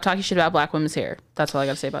 Stop talking shit about black women's hair. That's all I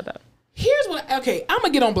got to say about that. Here's what, I'm going to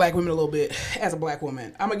get on black women a little bit as a black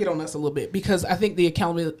woman. I'm going to get on us a little bit because I think the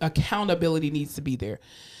accountability needs to be there.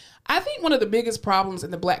 I think one of the biggest problems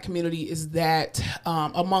in the black community is that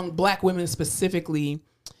among black women specifically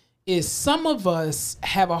is some of us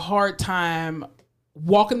have a hard time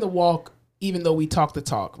walking the walk even though we talk the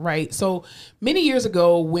talk, right? So many years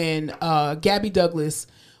ago when Gabby Douglas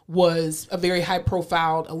was a very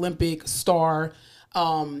high-profile Olympic star,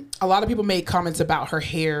 a lot of people made comments about her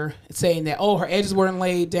hair, saying that, her edges weren't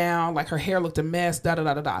laid down, like her hair looked a mess,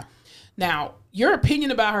 da-da-da-da-da. Now, your opinion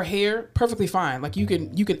about her hair, perfectly fine. Like you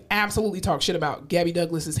can absolutely talk shit about Gabby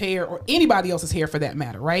Douglas's hair or anybody else's hair for that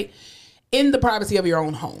matter, right? In the privacy of your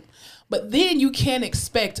own home. But then you can't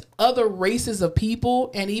expect other races of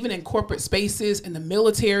people and even in corporate spaces in the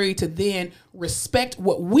military to then respect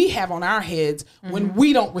what we have on our heads when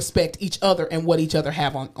we don't respect each other and what each other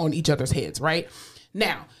have on each other's heads, right?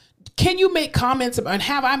 Now, can you make comments about, and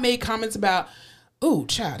have I made comments about, ooh,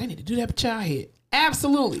 child, they need to do that with child head?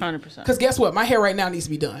 Absolutely. 100%. Because guess what? My hair right now needs to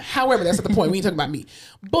be done. However, that's not the point. We ain't talking about me.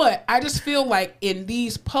 But I just feel like in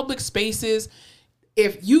these public spaces,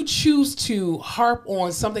 if you choose to harp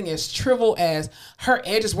on something as trivial as her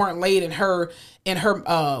edges weren't laid in her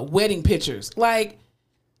wedding pictures, like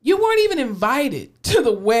you weren't even invited to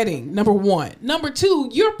the wedding, number one. Number two,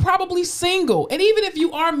 you're probably single. And even if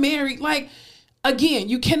you are married, like, again,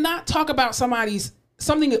 you cannot talk about somebody's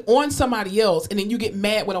something on somebody else and then you get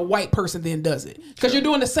mad when a white person then does it. Because you're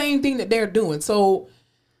doing the same thing that they're doing. So,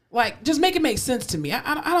 like, just make it make sense to me.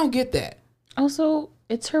 I don't get that. Also,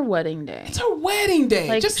 it's her wedding day. It's her wedding day.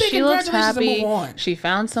 Like, just say she looks congratulations happy. and move on. She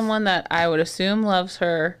found someone that I would assume loves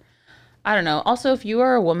her. I don't know. Also, if you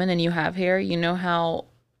are a woman and you have hair, you know how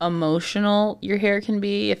emotional your hair can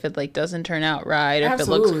be if it like doesn't turn out right or if it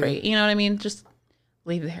looks great. You know what I mean? Just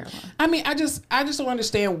leave the hair alone. I mean, I just don't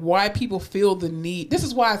understand why people feel the need. This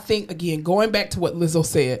is why I think, again, going back to what Lizzo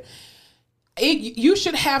said, you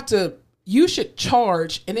should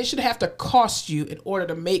charge and it should have to cost you in order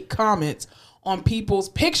to make comments on people's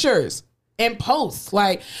pictures and posts.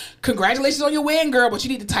 Like, congratulations on your wedding, girl, but you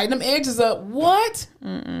need to tighten them edges up. What?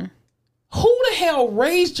 Who the hell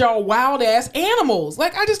raised y'all wild ass animals?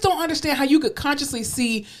 Like, I just don't understand how you could consciously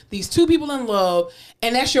see these two people in love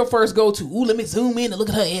and that's your first go-to. Ooh, let me zoom in and look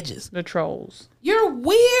at her edges. The trolls. You're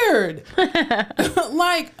weird.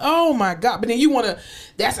 Like, oh my God. But then you want to,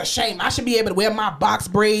 that's a shame. I should be able to wear my box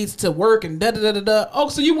braids to work and da-da-da-da-da. Oh,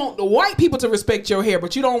 so you want the white people to respect your hair,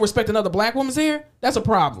 but you don't respect another black woman's hair? That's a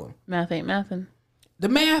problem. Math ain't mathin'. The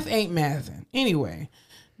math ain't mathin'. Anyway,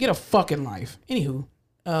 get a fucking life. Anywho.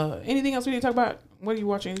 Anything else we need to talk about? What are you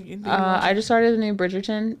watching? I just started the new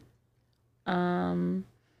Bridgerton.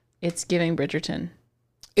 It's giving Bridgerton.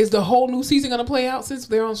 Is the whole new season going to play out since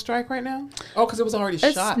they're on strike right now? Oh, because it was already shot.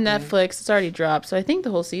 It's Netflix. Man. It's already dropped. So I think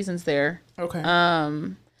the whole season's there. Okay.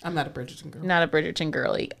 I'm not a Bridgerton girl. Not a Bridgerton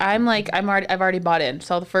girly. I've already bought in.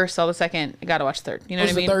 Saw the first, saw the second. I got to watch the third. You know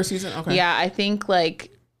what I mean? The third season? Okay. Yeah, I think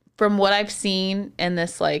like from what I've seen in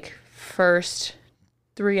this like first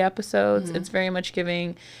 3 episodes, it's very much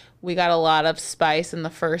giving. We got a lot of spice in the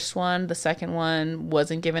first one. The second one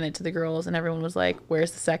wasn't giving it to the girls, and everyone was like,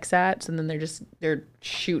 "Where's the sex at?" And then they're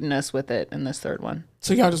shooting us with it in this third one.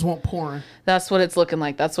 So y'all just want porn? That's what it's looking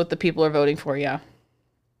like. That's what the people are voting for. Yeah.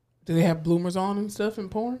 Do they have bloomers on and stuff in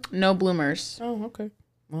porn? No bloomers. Oh, okay.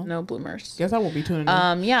 Well, no bloomers. Guess I won't be tuning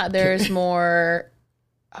in. Yeah, there's more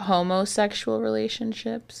homosexual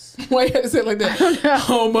relationships. Why is it like that?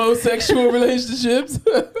 Homosexual relationships.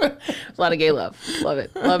 A lot of gay love. Love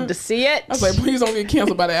it. Love to see it. I was like, please don't get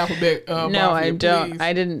canceled by the alphabet. No, mafia, I don't. please.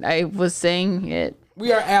 I didn't. I was saying it.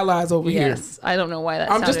 We are allies over here. Yes. I don't know why that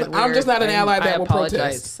I'm sounded weird. I'm just not an ally that will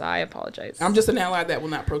protest. I apologize. I'm just an ally that will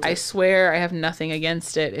not protest. I swear I have nothing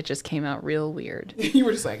against it. It just came out real weird. You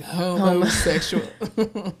were just like, homosexual.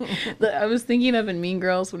 I was thinking of in Mean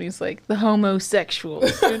Girls when he's like, the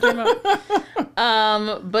homosexuals. You know what I'm talking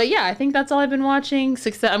about? But yeah, I think that's all I've been watching.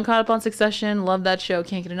 I'm caught up on Succession. Love that show.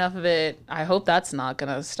 Can't get enough of it. I hope that's not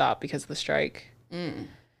going to stop because of the strike.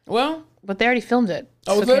 Well, but they already filmed it.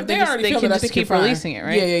 Oh, so they already filmed it. I think keep releasing it,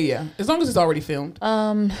 right? Yeah. As long as it's already filmed.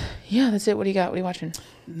 Yeah, that's it. What do you got? What are you watching?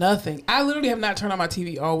 Nothing. I literally have not turned on my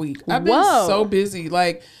TV all week. I've been so busy.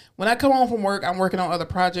 Like, when I come home from work, I'm working on other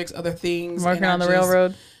projects, other things. Working on the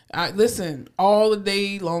railroad. Listen, all the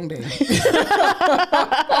day, long day.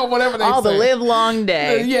 Or whatever they say. All the live long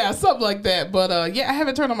day. Yeah, something like that. But yeah, I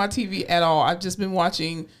haven't turned on my TV at all. I've just been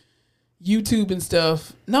watching YouTube and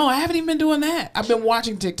stuff. No, I haven't even been doing that. I've been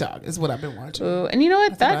watching TikTok is what I've been watching. Ooh, and you know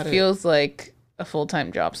what? That feels like a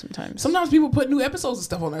full-time job sometimes. Sometimes people put new episodes and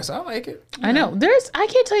stuff on there, so I like it. I know. I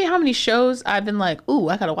can't tell you how many shows I've been like, ooh,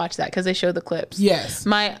 I gotta watch that because they show the clips. Yes.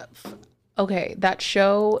 That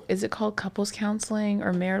show, is it called Couples Counseling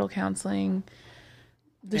or Marital Counseling?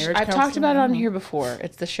 I've talked about it on here before.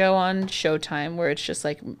 It's the show on Showtime where it's just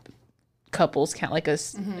like couples count, like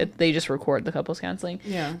they just record the couples counseling.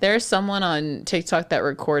 Yeah. There's someone on TikTok that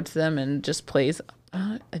records them and just plays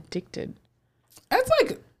addicted. That's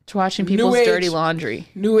like to watching people's dirty laundry.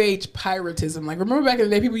 New age piratism. Like, remember back in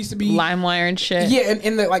the day, people used to be LimeWire and shit. Yeah, and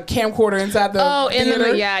in the like camcorder inside the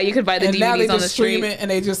theater. Yeah, you could buy the DVDs now they on just the street. stream it and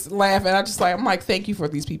they just laugh. And I'm like, thank you for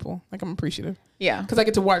these people. Like, I'm appreciative. Yeah, because I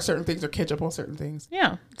get to watch certain things or catch up on certain things.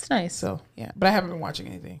 Yeah, it's nice. So yeah, but I haven't been watching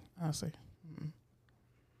anything, honestly.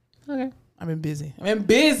 Okay. I've been busy.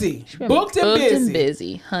 Booked and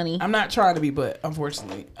busy, honey. I'm not trying to be, but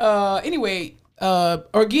unfortunately. Anyway,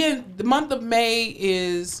 again, the month of May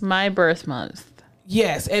is my birth month.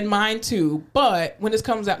 Yes, and mine too. But when this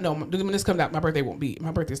comes out, my birthday won't be.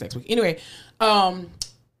 My birthday's next week. Anyway,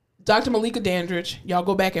 Dr. Malika Dandridge, y'all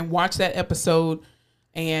go back and watch that episode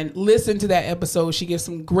and listen to that episode. She gives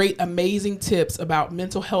some great, amazing tips about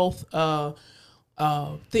mental health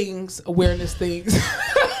things, awareness things.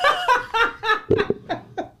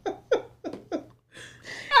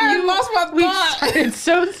 I lost my thought. We started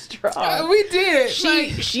so strong. We did.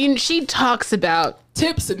 She talks about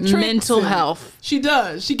tips and tricks. Mental health. She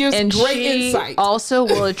does. She gives great insight. Also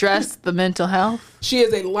will address the mental health. She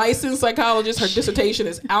is a licensed psychologist. Her dissertation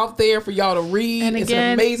is out there for y'all to read. And again, it's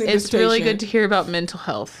an amazing dissertation. It's really good to hear about mental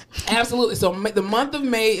health. Absolutely. So the month of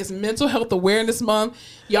May is Mental Health Awareness Month.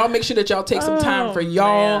 Y'all make sure that y'all take some time for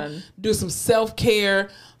y'all. Man. Do some self-care.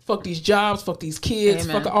 Fuck these jobs, fuck these kids,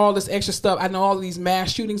 Amen. fuck all this extra stuff. I know all of these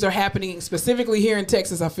mass shootings are happening, specifically here in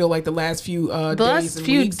Texas. I feel like the last few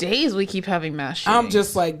days we keep having mass shootings. I'm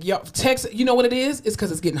just like, yo, Texas, you know what it is? It's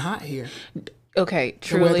because it's getting hot here. Okay,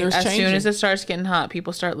 truly, as changing. soon as it starts getting hot,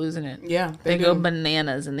 people start losing it. Yeah, they go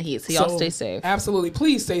bananas in the heat. So y'all stay safe. Absolutely.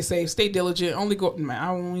 Please stay safe. Stay diligent. Only go, I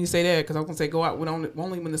don't want to say that because I was going to say go out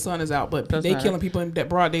only when the sun is out, but they killing people in that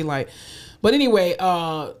broad daylight. But anyway,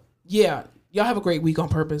 yeah, y'all have a great week on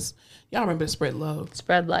purpose. Y'all remember to spread love.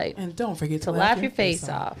 Spread light. And don't forget to laugh your face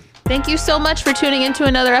off. Thank you so much for tuning into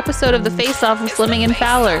another episode of The Face Off with Fleming and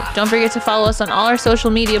Fowler. Don't forget to follow us on all our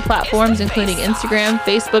social media platforms, including Instagram,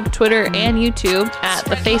 Facebook, Twitter, and YouTube at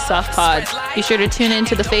The Face Off Pod. Be sure to tune in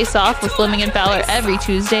to The Face Off with Fleming and Fowler every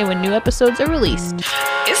Tuesday when new episodes are released.